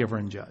one lawgiver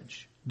and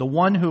judge, the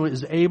one who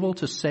is able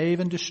to save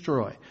and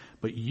destroy.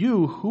 But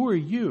you, who are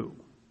you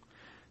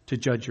to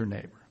judge your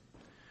neighbor?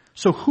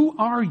 So who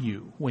are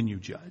you when you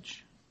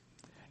judge?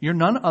 You're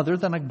none other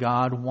than a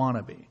God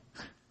wannabe.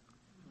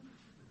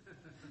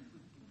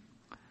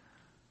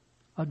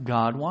 A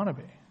God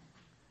wannabe.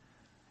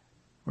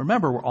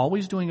 Remember, we're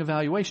always doing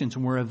evaluations,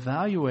 and we're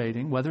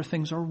evaluating whether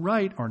things are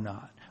right or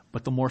not.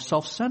 But the more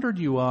self-centered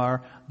you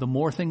are, the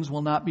more things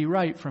will not be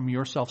right from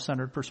your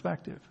self-centered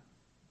perspective.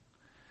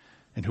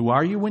 And who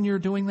are you when you're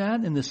doing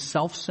that? In this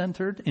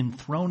self-centered,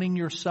 enthroning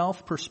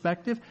yourself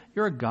perspective,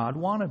 you're a God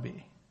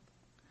wannabe.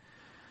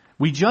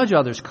 We judge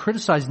others,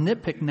 criticize,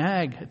 nitpick,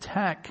 nag,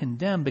 attack,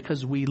 condemn,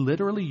 because we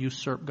literally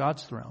usurp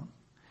God's throne.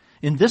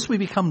 In this we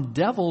become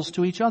devils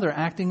to each other,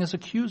 acting as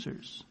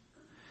accusers.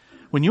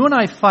 When you and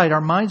I fight,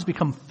 our minds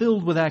become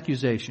filled with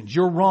accusations.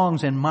 Your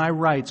wrongs and my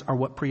rights are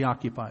what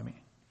preoccupy me.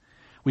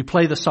 We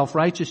play the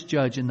self-righteous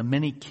judge in the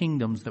many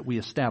kingdoms that we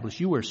establish.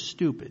 You are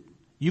stupid.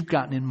 You've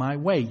gotten in my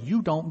way.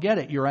 You don't get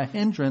it. You're a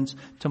hindrance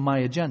to my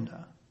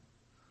agenda.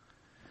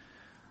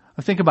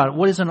 Now think about it.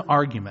 What is an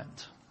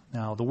argument?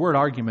 Now, the word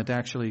argument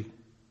actually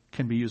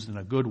can be used in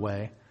a good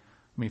way.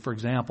 I mean, for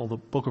example, the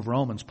book of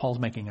Romans, Paul's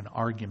making an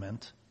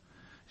argument.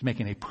 He's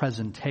making a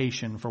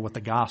presentation for what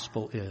the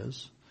gospel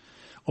is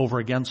over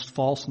against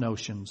false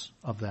notions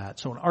of that.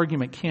 So an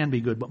argument can be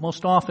good, but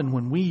most often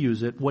when we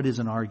use it, what is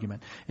an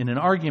argument? In an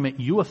argument,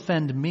 you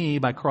offend me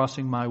by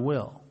crossing my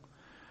will.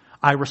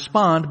 I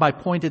respond by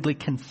pointedly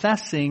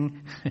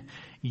confessing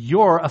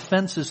your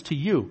offenses to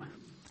you.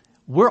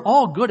 We're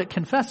all good at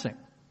confessing.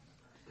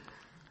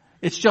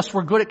 It's just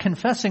we're good at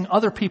confessing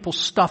other people's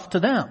stuff to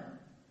them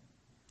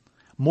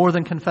more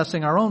than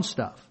confessing our own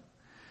stuff.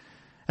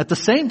 At the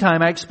same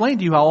time, I explained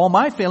to you how all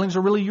my failings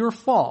are really your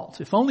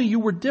fault. If only you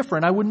were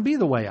different, I wouldn't be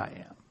the way I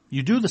am.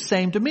 You do the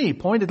same to me,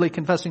 pointedly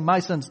confessing my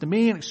sins to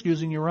me and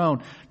excusing your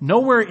own.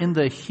 Nowhere in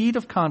the heat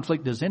of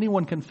conflict does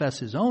anyone confess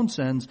his own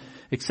sins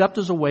except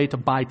as a way to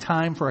buy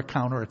time for a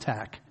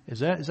counterattack.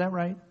 Is that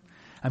right?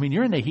 I mean,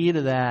 you're in the heat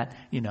of that,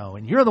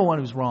 and you're the one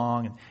who's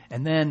wrong,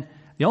 and then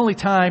the only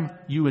time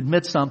you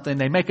admit something,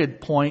 they make a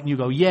point and you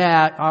go,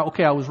 yeah,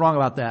 okay, I was wrong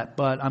about that,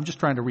 but I'm just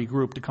trying to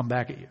regroup to come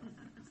back at you.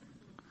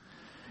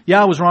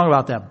 Yeah, I was wrong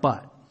about that,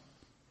 but.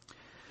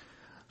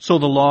 So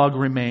the log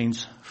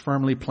remains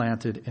firmly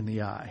planted in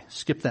the eye.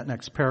 Skip that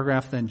next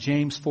paragraph then.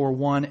 James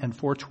 4:1 and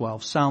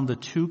 4:12 sound the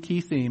two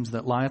key themes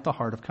that lie at the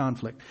heart of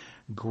conflict.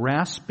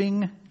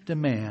 Grasping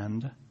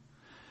demand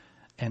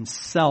and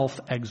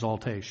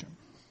self-exaltation.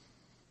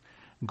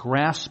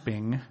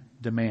 Grasping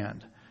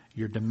demand.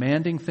 You're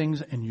demanding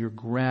things and you're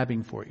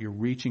grabbing for it. You're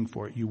reaching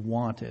for it. You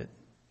want it.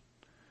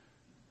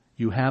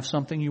 You have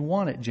something, you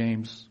want it,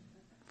 James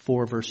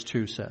 4 verse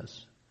 2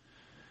 says.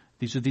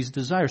 These are these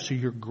desires. So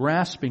you're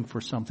grasping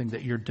for something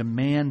that you're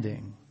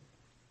demanding.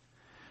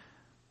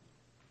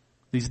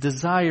 These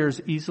desires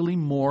easily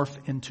morph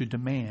into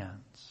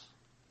demands.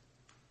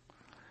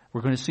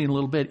 We're going to see in a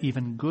little bit,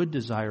 even good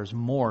desires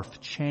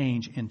morph,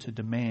 change into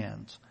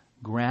demands.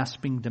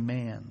 Grasping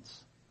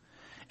demands.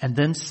 And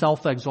then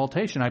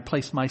self-exaltation. I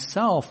place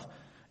myself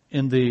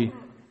in the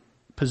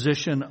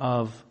position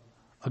of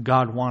a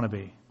God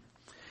wannabe.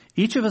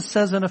 Each of us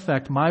says in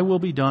effect, my will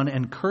be done,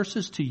 and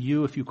curses to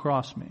you if you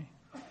cross me.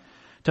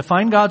 To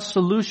find God's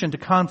solution to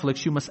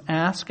conflicts, you must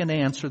ask and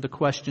answer the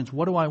questions,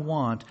 what do I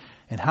want?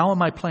 And how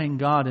am I playing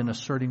God in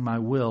asserting my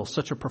will?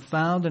 Such a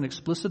profound and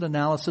explicit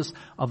analysis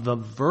of the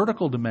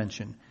vertical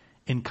dimension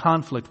in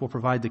conflict will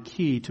provide the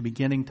key to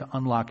beginning to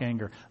unlock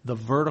anger. The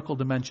vertical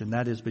dimension,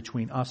 that is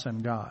between us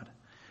and God.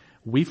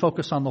 We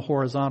focus on the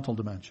horizontal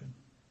dimension.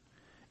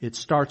 It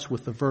starts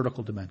with the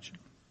vertical dimension.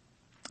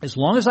 As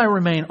long as I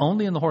remain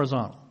only in the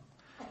horizontal,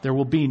 there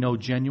will be no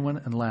genuine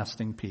and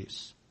lasting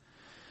peace.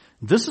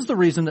 This is the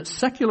reason that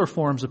secular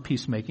forms of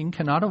peacemaking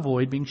cannot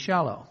avoid being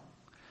shallow.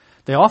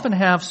 They often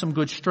have some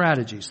good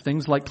strategies,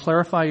 things like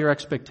clarify your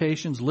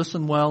expectations,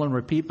 listen well and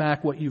repeat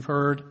back what you've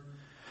heard,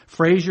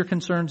 phrase your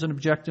concerns and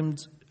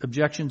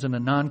objections in a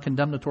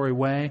non-condemnatory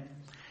way,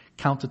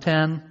 count to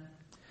 10,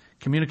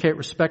 communicate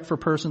respect for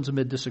persons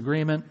amid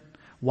disagreement,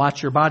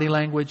 watch your body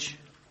language.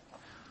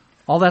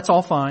 All that's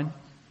all fine,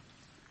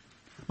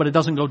 but it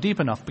doesn't go deep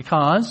enough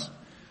because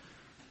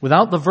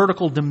without the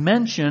vertical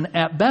dimension,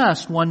 at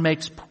best, one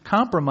makes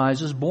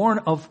compromises born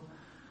of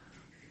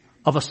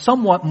a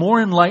somewhat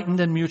more enlightened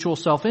and mutual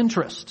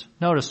self-interest.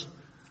 Notice,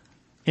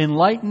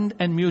 enlightened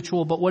and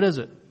mutual, but what is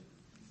it?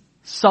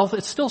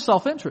 It's still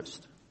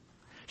self-interest.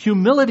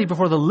 Humility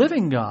before the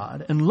living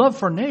God and love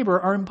for neighbor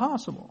are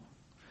impossible.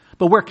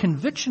 But where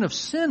conviction of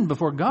sin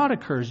before God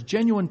occurs,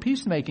 genuine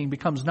peacemaking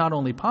becomes not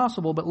only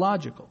possible, but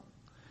logical.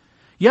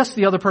 Yes,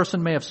 the other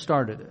person may have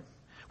started it.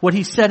 What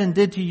he said and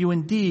did to you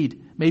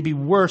indeed may be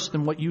worse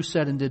than what you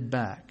said and did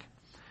back.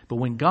 But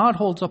when God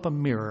holds up a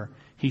mirror,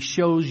 He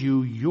shows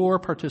you your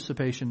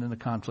participation in the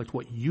conflict,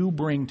 what you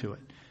bring to it,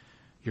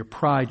 your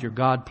pride, your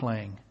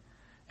God-playing,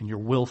 and your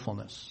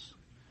willfulness.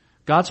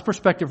 God's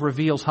perspective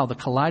reveals how the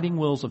colliding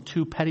wills of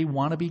two petty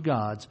wannabe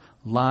gods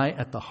lie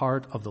at the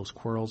heart of those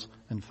quarrels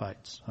and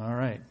fights. All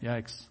right,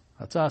 yikes.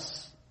 That's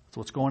us. That's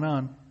what's going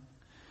on.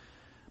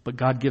 But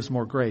God gives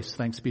more grace.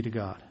 Thanks be to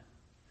God.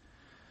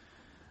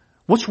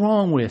 What's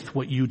wrong with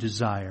what you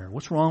desire?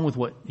 What's wrong with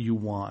what you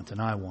want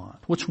and I want?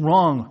 What's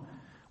wrong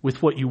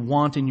with what you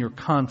want in your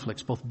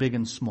conflicts, both big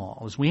and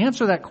small? As we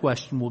answer that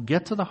question, we'll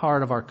get to the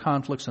heart of our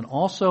conflicts and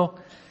also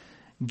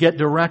get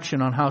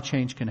direction on how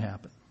change can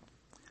happen.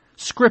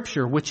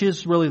 Scripture, which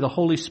is really the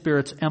Holy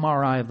Spirit's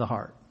MRI of the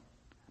heart,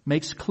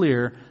 makes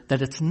clear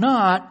that it's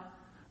not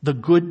the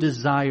good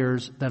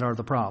desires that are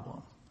the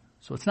problem.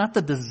 So it's not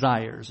the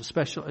desires,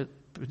 especially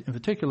in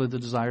particular the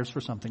desires for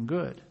something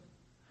good.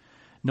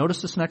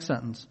 Notice this next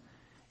sentence.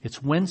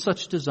 It's when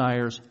such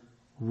desires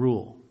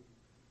rule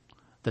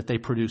that they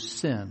produce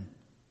sin,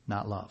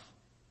 not love.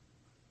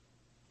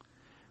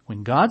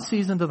 When God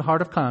sees into the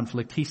heart of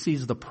conflict, He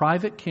sees the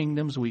private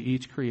kingdoms we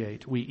each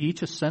create. We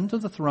each ascend to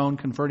the throne,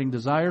 converting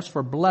desires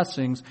for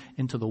blessings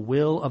into the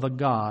will of a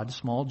God,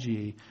 small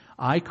g.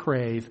 I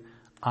crave,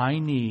 I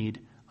need,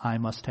 I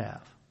must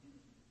have.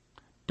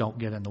 Don't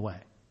get in the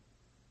way.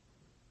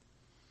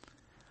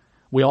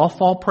 We all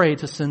fall prey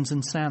to sin's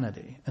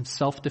insanity and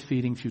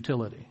self-defeating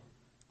futility.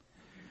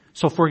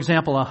 So, for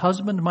example, a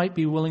husband might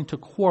be willing to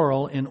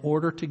quarrel in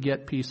order to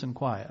get peace and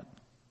quiet.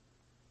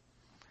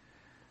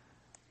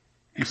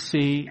 You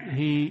see,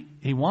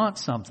 he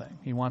wants something.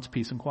 He wants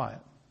peace and quiet.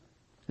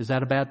 Is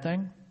that a bad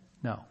thing?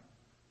 No.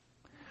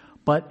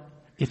 But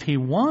if he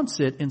wants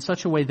it in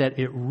such a way that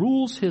it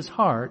rules his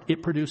heart,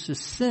 it produces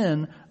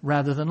sin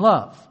rather than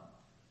love.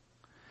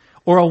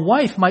 Or a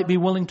wife might be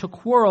willing to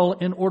quarrel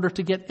in order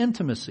to get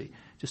intimacy.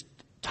 Just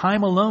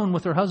time alone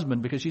with her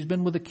husband because she's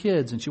been with the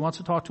kids and she wants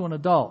to talk to an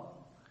adult.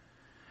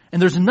 And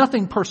there's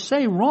nothing per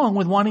se wrong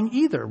with wanting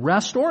either,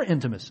 rest or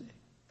intimacy.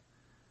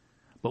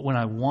 But when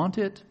I want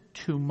it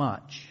too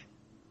much,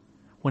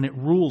 when it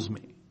rules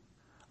me,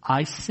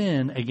 I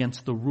sin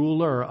against the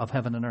ruler of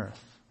heaven and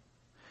earth.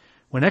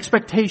 When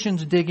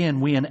expectations dig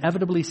in, we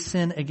inevitably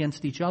sin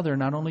against each other,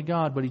 not only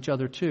God, but each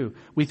other too.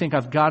 We think,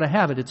 I've got to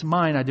have it. It's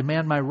mine. I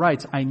demand my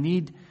rights. I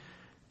need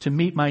to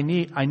meet my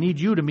need. I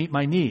need you to meet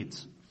my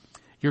needs.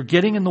 You're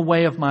getting in the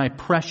way of my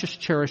precious,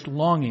 cherished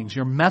longings.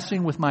 You're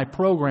messing with my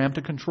program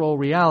to control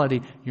reality.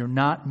 You're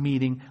not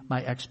meeting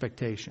my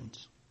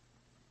expectations.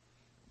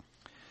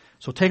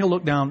 So take a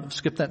look down,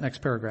 skip that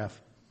next paragraph.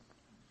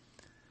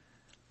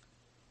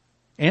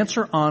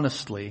 Answer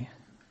honestly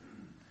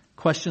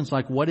questions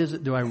like, what is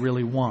it do I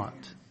really want,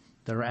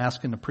 that are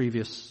asked in the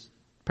previous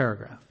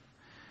paragraph.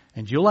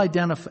 And you'll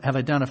have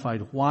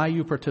identified why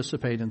you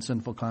participate in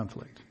sinful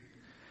conflict.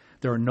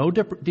 There are no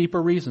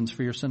deeper reasons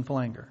for your sinful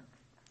anger.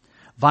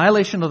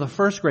 Violation of the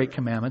first great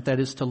commandment, that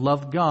is to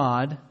love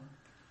God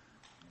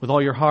with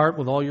all your heart,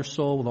 with all your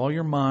soul, with all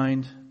your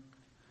mind.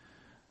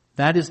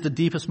 That is the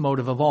deepest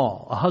motive of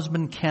all. A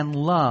husband can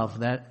love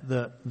that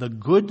the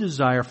good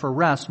desire for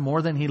rest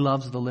more than he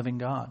loves the living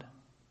God.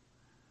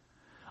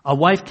 A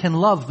wife can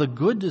love the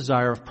good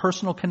desire of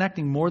personal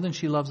connecting more than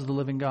she loves the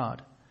living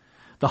God.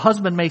 The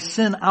husband may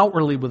sin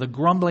outwardly with a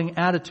grumbling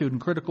attitude and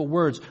critical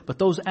words, but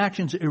those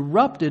actions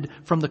erupted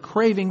from the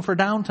craving for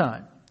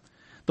downtime.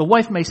 The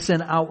wife may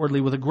sin outwardly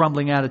with a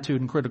grumbling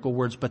attitude and critical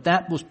words, but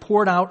that was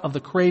poured out of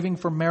the craving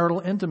for marital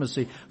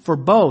intimacy. For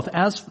both,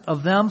 as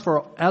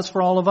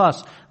for all of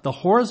us, the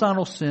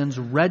horizontal sins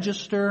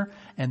register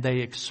and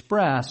they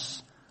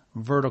express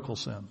vertical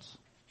sins.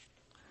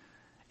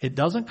 It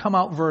doesn't come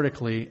out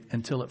vertically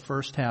until it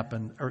first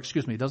happened,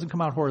 it doesn't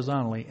come out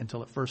horizontally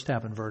until it first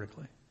happened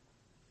vertically.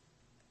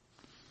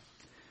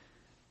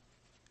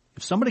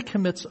 If somebody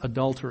commits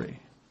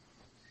adultery,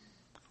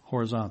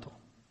 horizontal,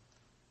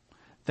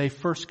 they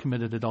first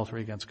committed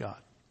adultery against God.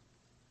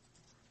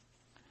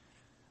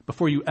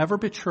 Before you ever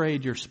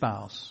betrayed your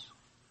spouse,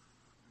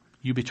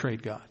 you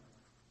betrayed God.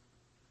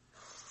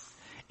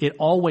 It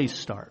always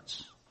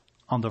starts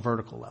on the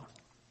vertical level.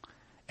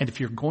 And if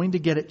you're going to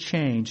get it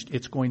changed,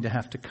 it's going to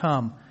have to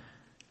come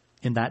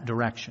in that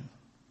direction.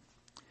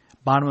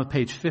 Bottom of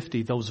page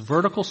 50, those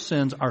vertical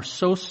sins are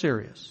so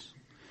serious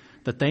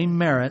that they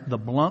merit the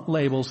blunt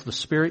labels the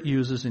Spirit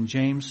uses in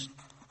James,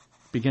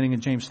 beginning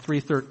in James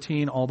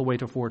 3:13 all the way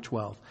to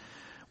 4:12.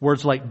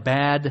 Words like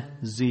bad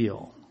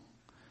zeal,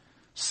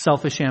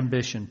 selfish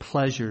ambition,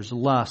 pleasures,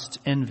 lust,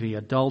 envy,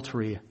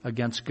 adultery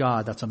against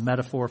God. That's a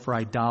metaphor for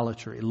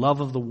idolatry.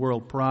 Love of the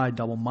world, pride,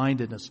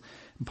 double-mindedness,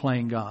 and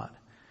playing God.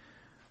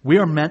 We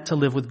are meant to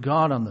live with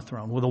God on the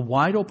throne, with a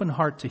wide open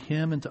heart to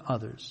Him and to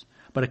others.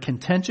 But a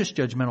contentious,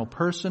 judgmental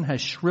person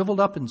has shriveled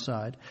up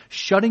inside,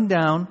 shutting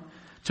down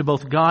to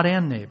both God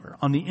and neighbor.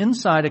 On the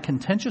inside, a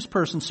contentious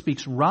person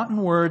speaks rotten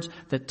words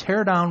that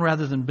tear down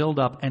rather than build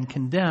up and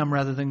condemn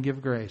rather than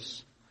give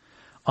grace.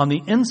 On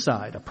the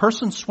inside, a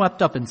person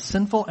swept up in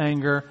sinful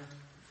anger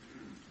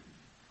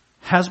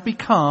has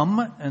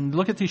become, and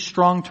look at these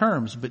strong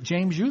terms, but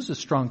James uses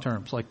strong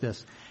terms like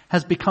this,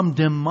 has become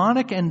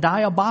demonic and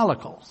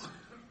diabolical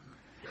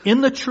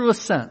in the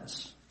truest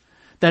sense.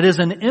 That is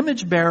an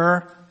image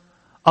bearer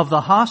of the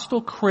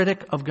hostile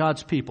critic of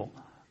God's people.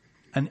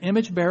 An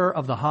image bearer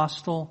of the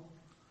hostile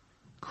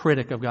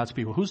critic of God's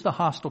people. Who's the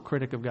hostile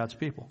critic of God's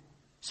people?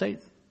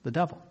 Satan, the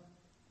devil.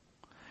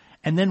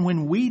 And then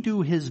when we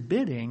do his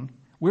bidding,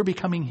 we're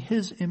becoming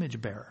his image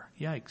bearer.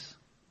 Yikes.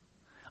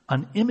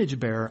 An image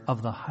bearer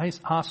of the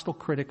hostile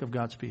critic of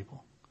God's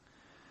people.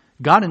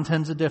 God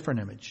intends a different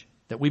image.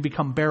 That we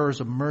become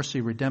bearers of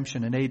mercy,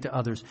 redemption, and aid to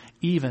others,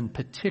 even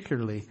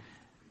particularly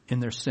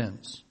in their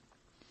sins.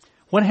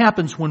 What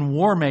happens when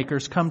war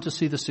makers come to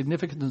see the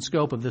significance and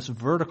scope of this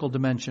vertical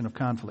dimension of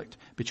conflict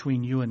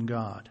between you and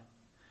God?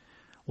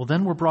 Well,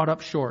 then we're brought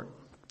up short.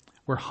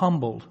 We're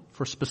humbled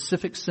for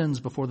specific sins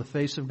before the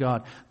face of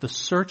God. The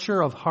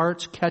searcher of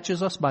hearts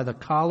catches us by the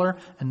collar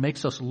and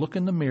makes us look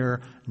in the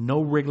mirror,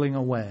 no wriggling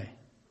away.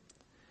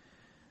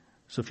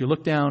 So if you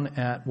look down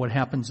at what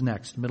happens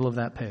next, middle of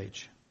that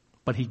page,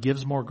 but he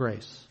gives more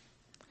grace.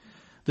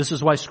 This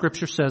is why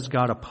Scripture says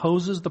God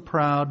opposes the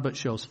proud but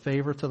shows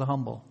favor to the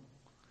humble.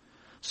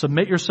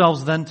 Submit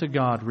yourselves then to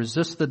God.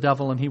 Resist the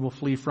devil and he will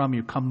flee from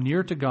you. Come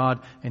near to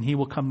God and he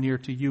will come near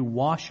to you.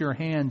 Wash your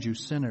hands, you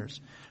sinners,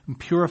 and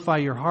purify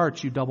your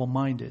hearts, you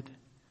double-minded.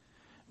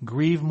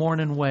 Grieve, mourn,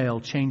 and wail.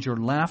 Change your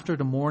laughter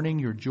to mourning,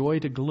 your joy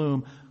to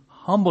gloom.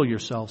 Humble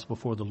yourselves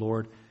before the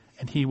Lord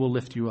and he will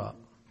lift you up.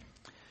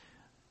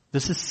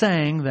 This is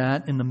saying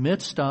that in the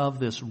midst of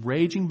this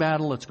raging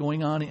battle that's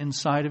going on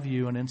inside of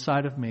you and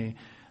inside of me,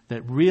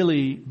 that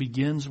really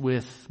begins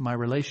with my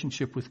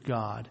relationship with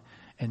God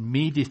and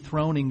me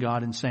dethroning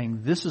God and saying,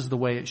 this is the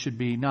way it should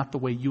be, not the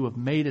way you have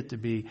made it to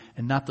be,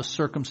 and not the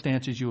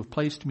circumstances you have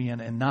placed me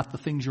in, and not the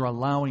things you're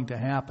allowing to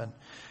happen.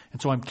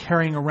 And so I'm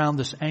carrying around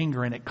this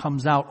anger, and it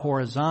comes out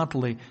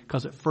horizontally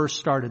because it first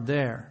started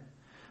there.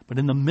 But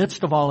in the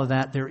midst of all of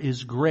that, there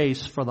is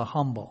grace for the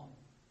humble.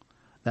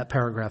 That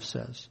paragraph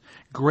says.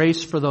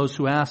 Grace for those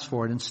who ask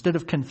for it. Instead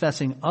of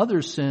confessing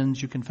others'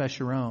 sins, you confess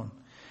your own.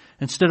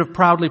 Instead of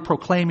proudly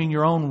proclaiming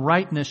your own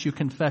rightness, you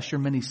confess your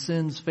many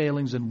sins,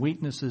 failings, and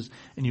weaknesses,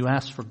 and you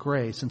ask for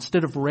grace.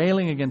 Instead of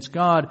railing against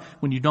God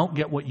when you don't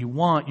get what you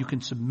want, you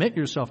can submit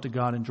yourself to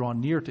God and draw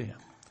near to Him.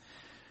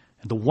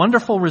 And the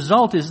wonderful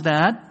result is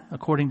that,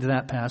 according to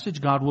that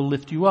passage, God will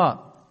lift you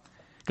up.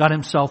 God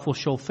Himself will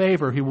show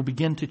favor. He will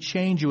begin to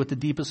change you at the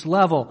deepest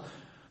level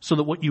so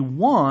that what you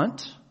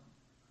want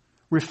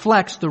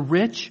reflects the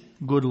rich,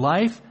 good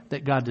life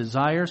that God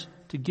desires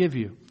to give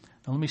you.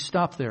 Now let me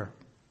stop there.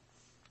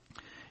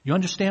 You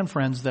understand,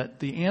 friends, that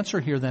the answer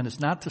here then is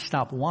not to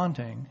stop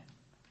wanting.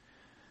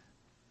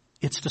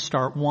 It's to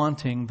start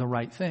wanting the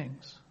right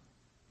things.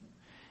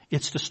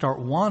 It's to start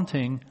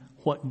wanting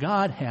what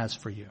God has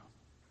for you.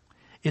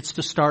 It's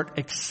to start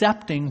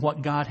accepting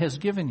what God has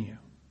given you.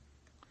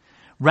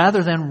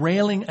 Rather than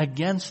railing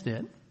against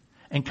it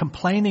and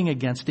complaining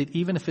against it,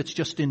 even if it's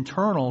just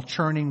internal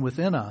churning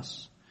within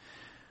us.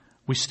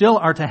 We still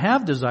are to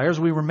have desires.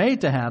 We were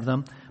made to have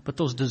them, but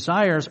those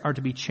desires are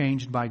to be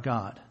changed by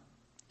God.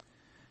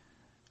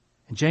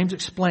 And James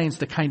explains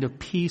the kind of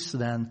peace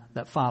then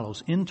that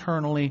follows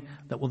internally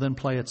that will then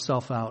play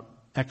itself out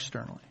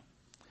externally.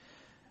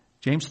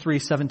 James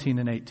 3:17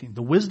 and 18.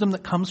 The wisdom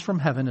that comes from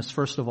heaven is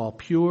first of all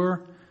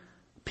pure,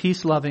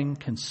 peace-loving,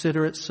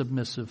 considerate,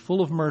 submissive,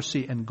 full of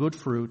mercy and good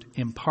fruit,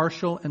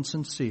 impartial and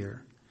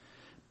sincere.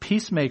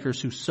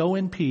 Peacemakers who sow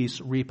in peace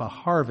reap a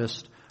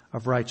harvest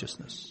of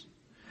righteousness.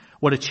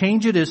 What a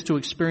change it is to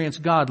experience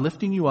God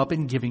lifting you up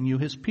and giving you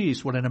His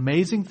peace. What an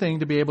amazing thing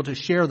to be able to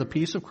share the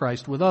peace of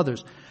Christ with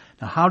others.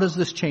 Now, how does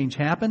this change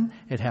happen?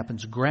 It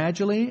happens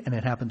gradually and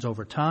it happens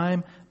over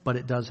time, but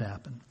it does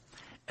happen.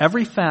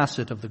 Every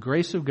facet of the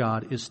grace of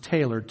God is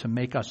tailored to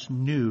make us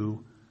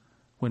new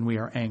when we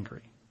are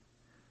angry,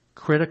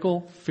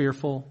 critical,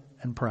 fearful,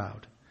 and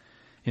proud.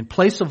 In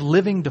place of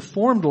living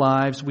deformed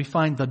lives, we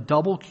find the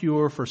double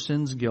cure for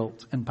sin's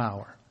guilt and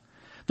power.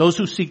 Those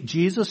who seek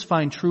Jesus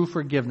find true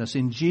forgiveness.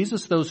 In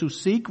Jesus, those who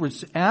seek,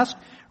 ask,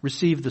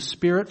 receive the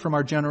Spirit from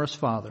our generous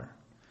Father.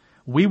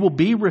 We will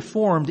be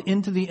reformed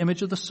into the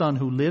image of the Son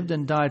who lived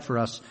and died for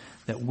us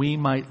that we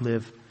might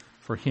live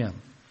for Him.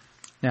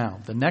 Now,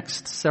 the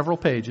next several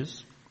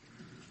pages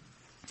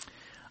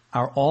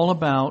are all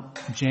about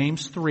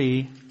James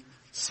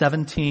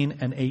 3:17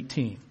 and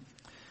 18.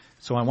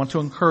 So I want to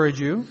encourage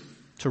you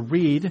to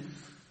read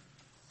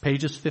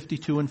pages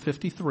 52 and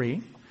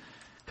 53.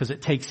 Because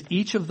it takes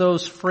each of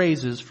those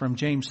phrases from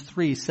James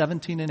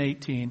 3:17 and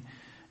 18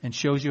 and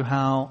shows you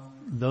how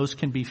those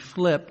can be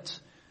flipped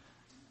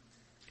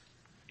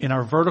in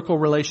our vertical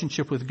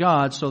relationship with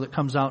God so that it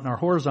comes out in our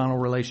horizontal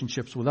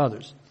relationships with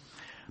others.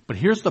 But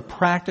here's the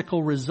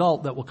practical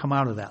result that will come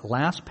out of that.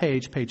 Last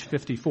page, page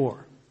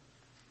 54.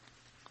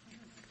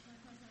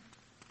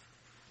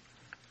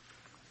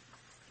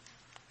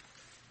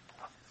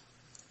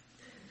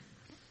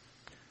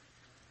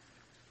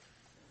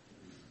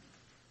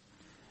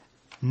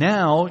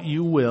 Now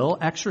you will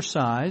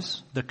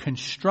exercise the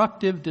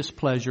constructive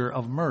displeasure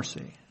of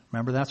mercy.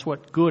 Remember, that's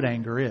what good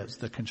anger is,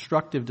 the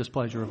constructive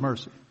displeasure of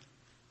mercy.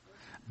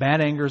 Bad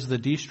anger is the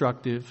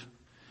destructive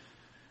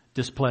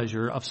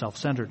displeasure of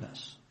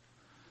self-centeredness.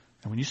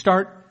 And when you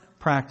start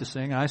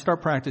practicing, I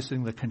start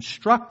practicing the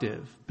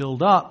constructive,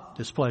 build-up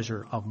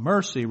displeasure of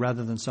mercy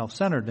rather than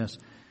self-centeredness,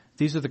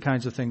 these are the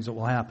kinds of things that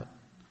will happen.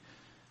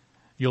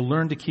 You'll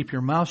learn to keep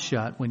your mouth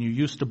shut when you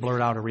used to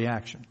blurt out a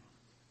reaction.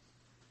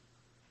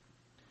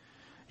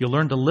 You'll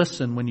learn to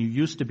listen when you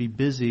used to be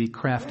busy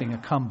crafting a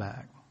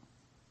comeback.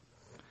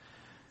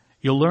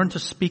 You'll learn to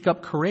speak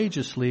up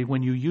courageously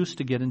when you used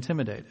to get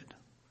intimidated.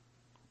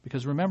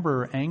 Because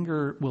remember,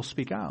 anger will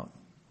speak out.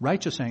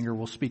 Righteous anger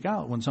will speak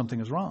out when something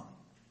is wrong.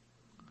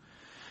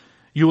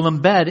 You will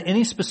embed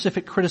any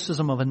specific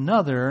criticism of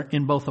another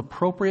in both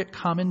appropriate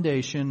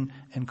commendation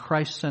and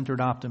Christ-centered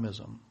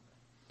optimism.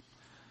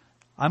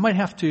 I might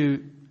have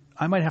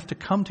to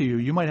come to you,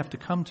 you might have to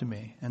come to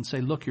me and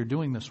say, look, you're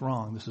doing this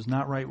wrong. This is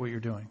not right what you're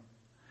doing.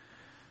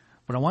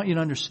 But I want you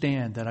to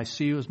understand that I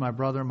see you as my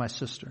brother and my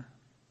sister.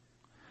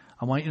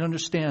 I want you to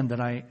understand that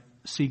I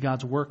see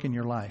God's work in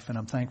your life and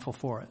I'm thankful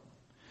for it.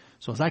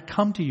 So as I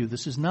come to you,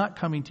 this is not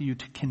coming to you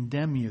to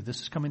condemn you.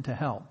 This is coming to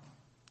help.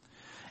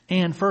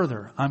 And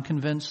further, I'm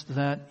convinced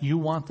that you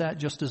want that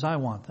just as I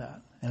want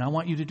that. And I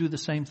want you to do the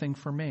same thing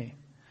for me.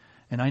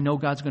 And I know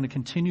God's going to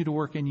continue to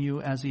work in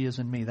you as He is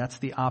in me. That's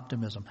the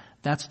optimism.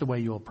 That's the way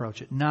you'll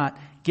approach it. Not,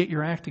 get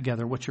your act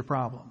together, what's your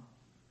problem?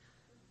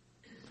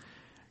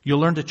 You'll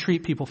learn to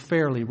treat people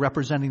fairly,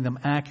 representing them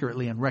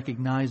accurately and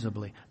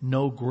recognizably.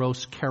 No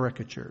gross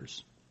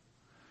caricatures.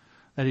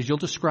 That is, you'll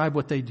describe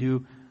what they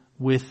do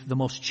with in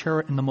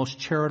the most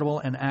charitable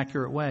and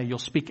accurate way. You'll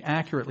speak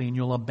accurately and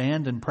you'll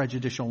abandon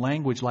prejudicial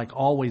language like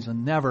always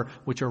and never,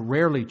 which are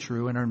rarely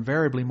true and are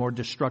invariably more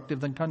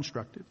destructive than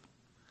constructive.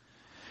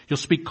 You'll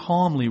speak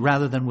calmly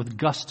rather than with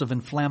gusts of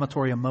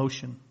inflammatory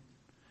emotion.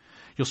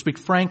 You'll speak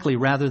frankly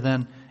rather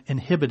than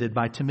inhibited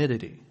by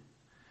timidity.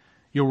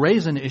 You'll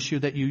raise an issue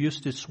that you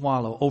used to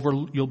swallow.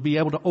 You'll be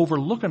able to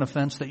overlook an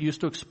offense that you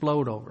used to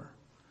explode over.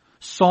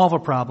 Solve a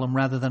problem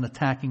rather than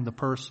attacking the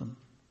person.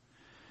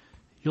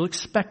 You'll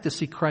expect to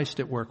see Christ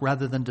at work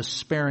rather than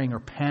despairing or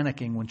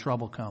panicking when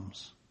trouble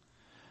comes.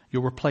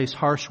 You'll replace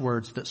harsh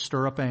words that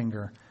stir up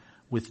anger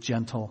with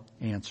gentle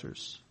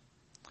answers.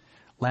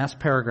 Last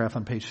paragraph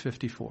on page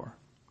 54.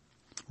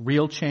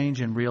 Real change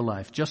in real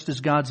life. Just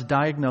as God's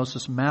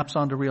diagnosis maps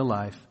onto real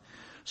life,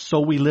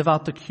 so we live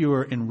out the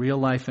cure in real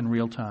life in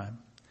real time.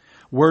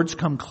 Words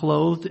come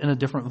clothed in a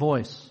different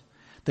voice.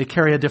 They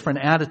carry a different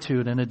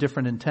attitude and a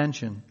different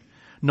intention.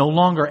 No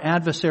longer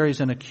adversaries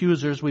and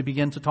accusers, we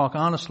begin to talk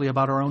honestly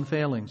about our own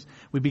failings.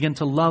 We begin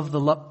to love the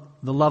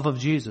love of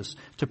Jesus,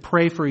 to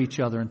pray for each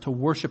other, and to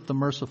worship the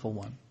merciful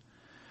one.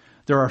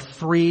 There are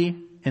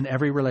three in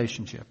every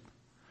relationship.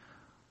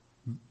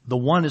 The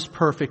one is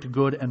perfect,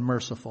 good, and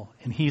merciful,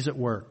 and He's at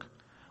work.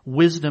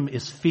 Wisdom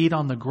is feet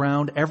on the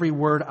ground, every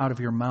word out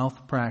of your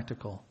mouth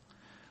practical.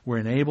 We're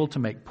enabled to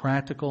make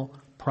practical,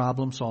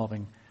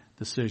 problem-solving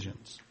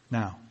decisions.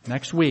 Now,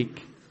 next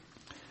week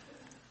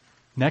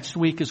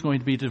is going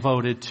to be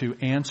devoted to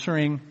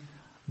answering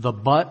the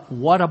but,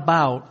 what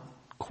about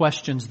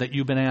questions that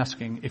you've been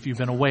asking if you've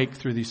been awake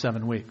through these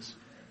 7 weeks.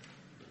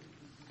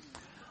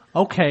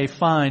 Okay,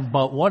 fine,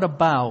 but what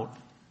about,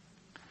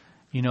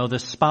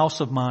 this spouse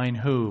of mine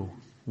who?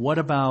 What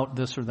about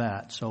this or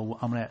that? So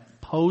I'm going to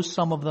pose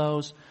some of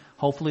those.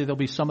 Hopefully there'll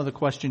be some of the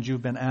questions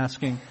you've been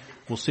asking.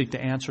 We'll seek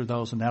to answer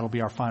those, and that'll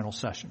be our final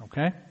session,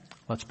 okay?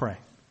 Let's pray.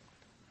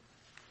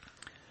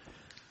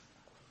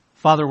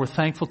 Father, we're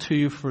thankful to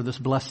you for this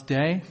blessed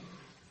day,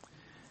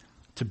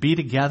 to be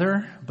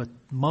together, but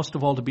most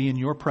of all to be in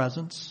your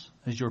presence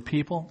as your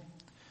people,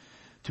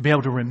 to be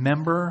able to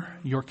remember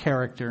your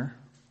character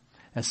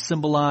as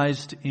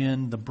symbolized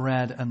in the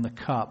bread and the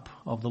cup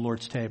of the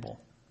Lord's table.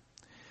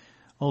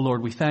 Oh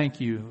Lord, we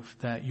thank you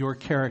that your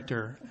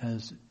character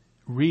has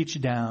reached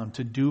down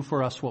to do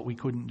for us what we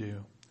couldn't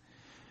do.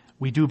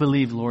 We do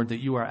believe, Lord, that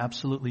you are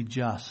absolutely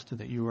just,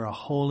 that you are a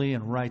holy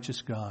and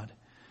righteous God.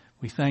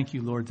 We thank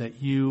you, Lord,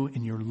 that you,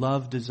 in your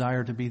love,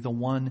 desire to be the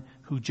one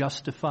who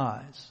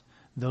justifies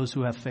those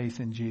who have faith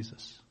in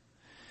Jesus.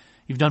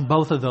 You've done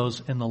both of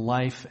those in the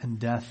life and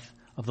death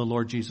of the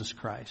Lord Jesus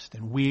Christ,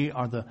 and we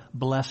are the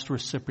blessed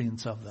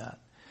recipients of that.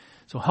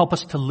 So help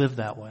us to live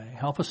that way.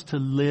 Help us to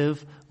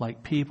live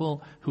like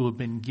people who have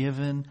been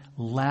given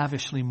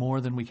lavishly more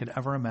than we could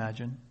ever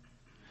imagine.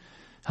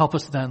 Help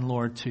us then,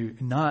 Lord, to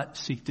not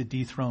seek to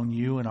dethrone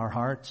you in our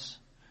hearts,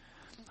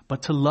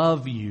 but to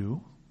love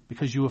you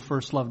because you have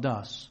first loved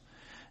us,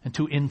 and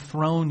to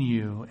enthrone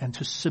you and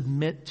to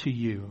submit to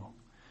you.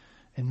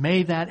 And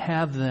may that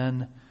have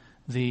then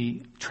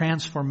the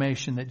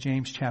transformation that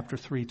James chapter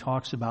 3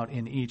 talks about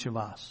in each of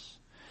us.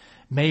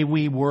 May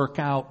we work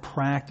out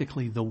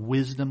practically the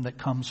wisdom that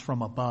comes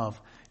from above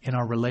in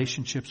our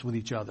relationships with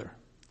each other.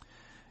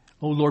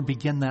 Oh Lord,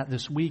 begin that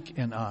this week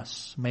in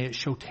us. May it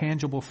show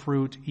tangible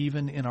fruit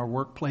even in our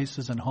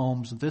workplaces and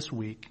homes this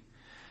week.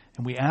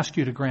 And we ask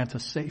you to grant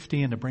us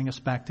safety and to bring us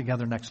back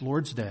together next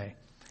Lord's Day.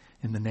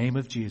 In the name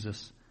of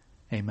Jesus,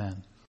 amen.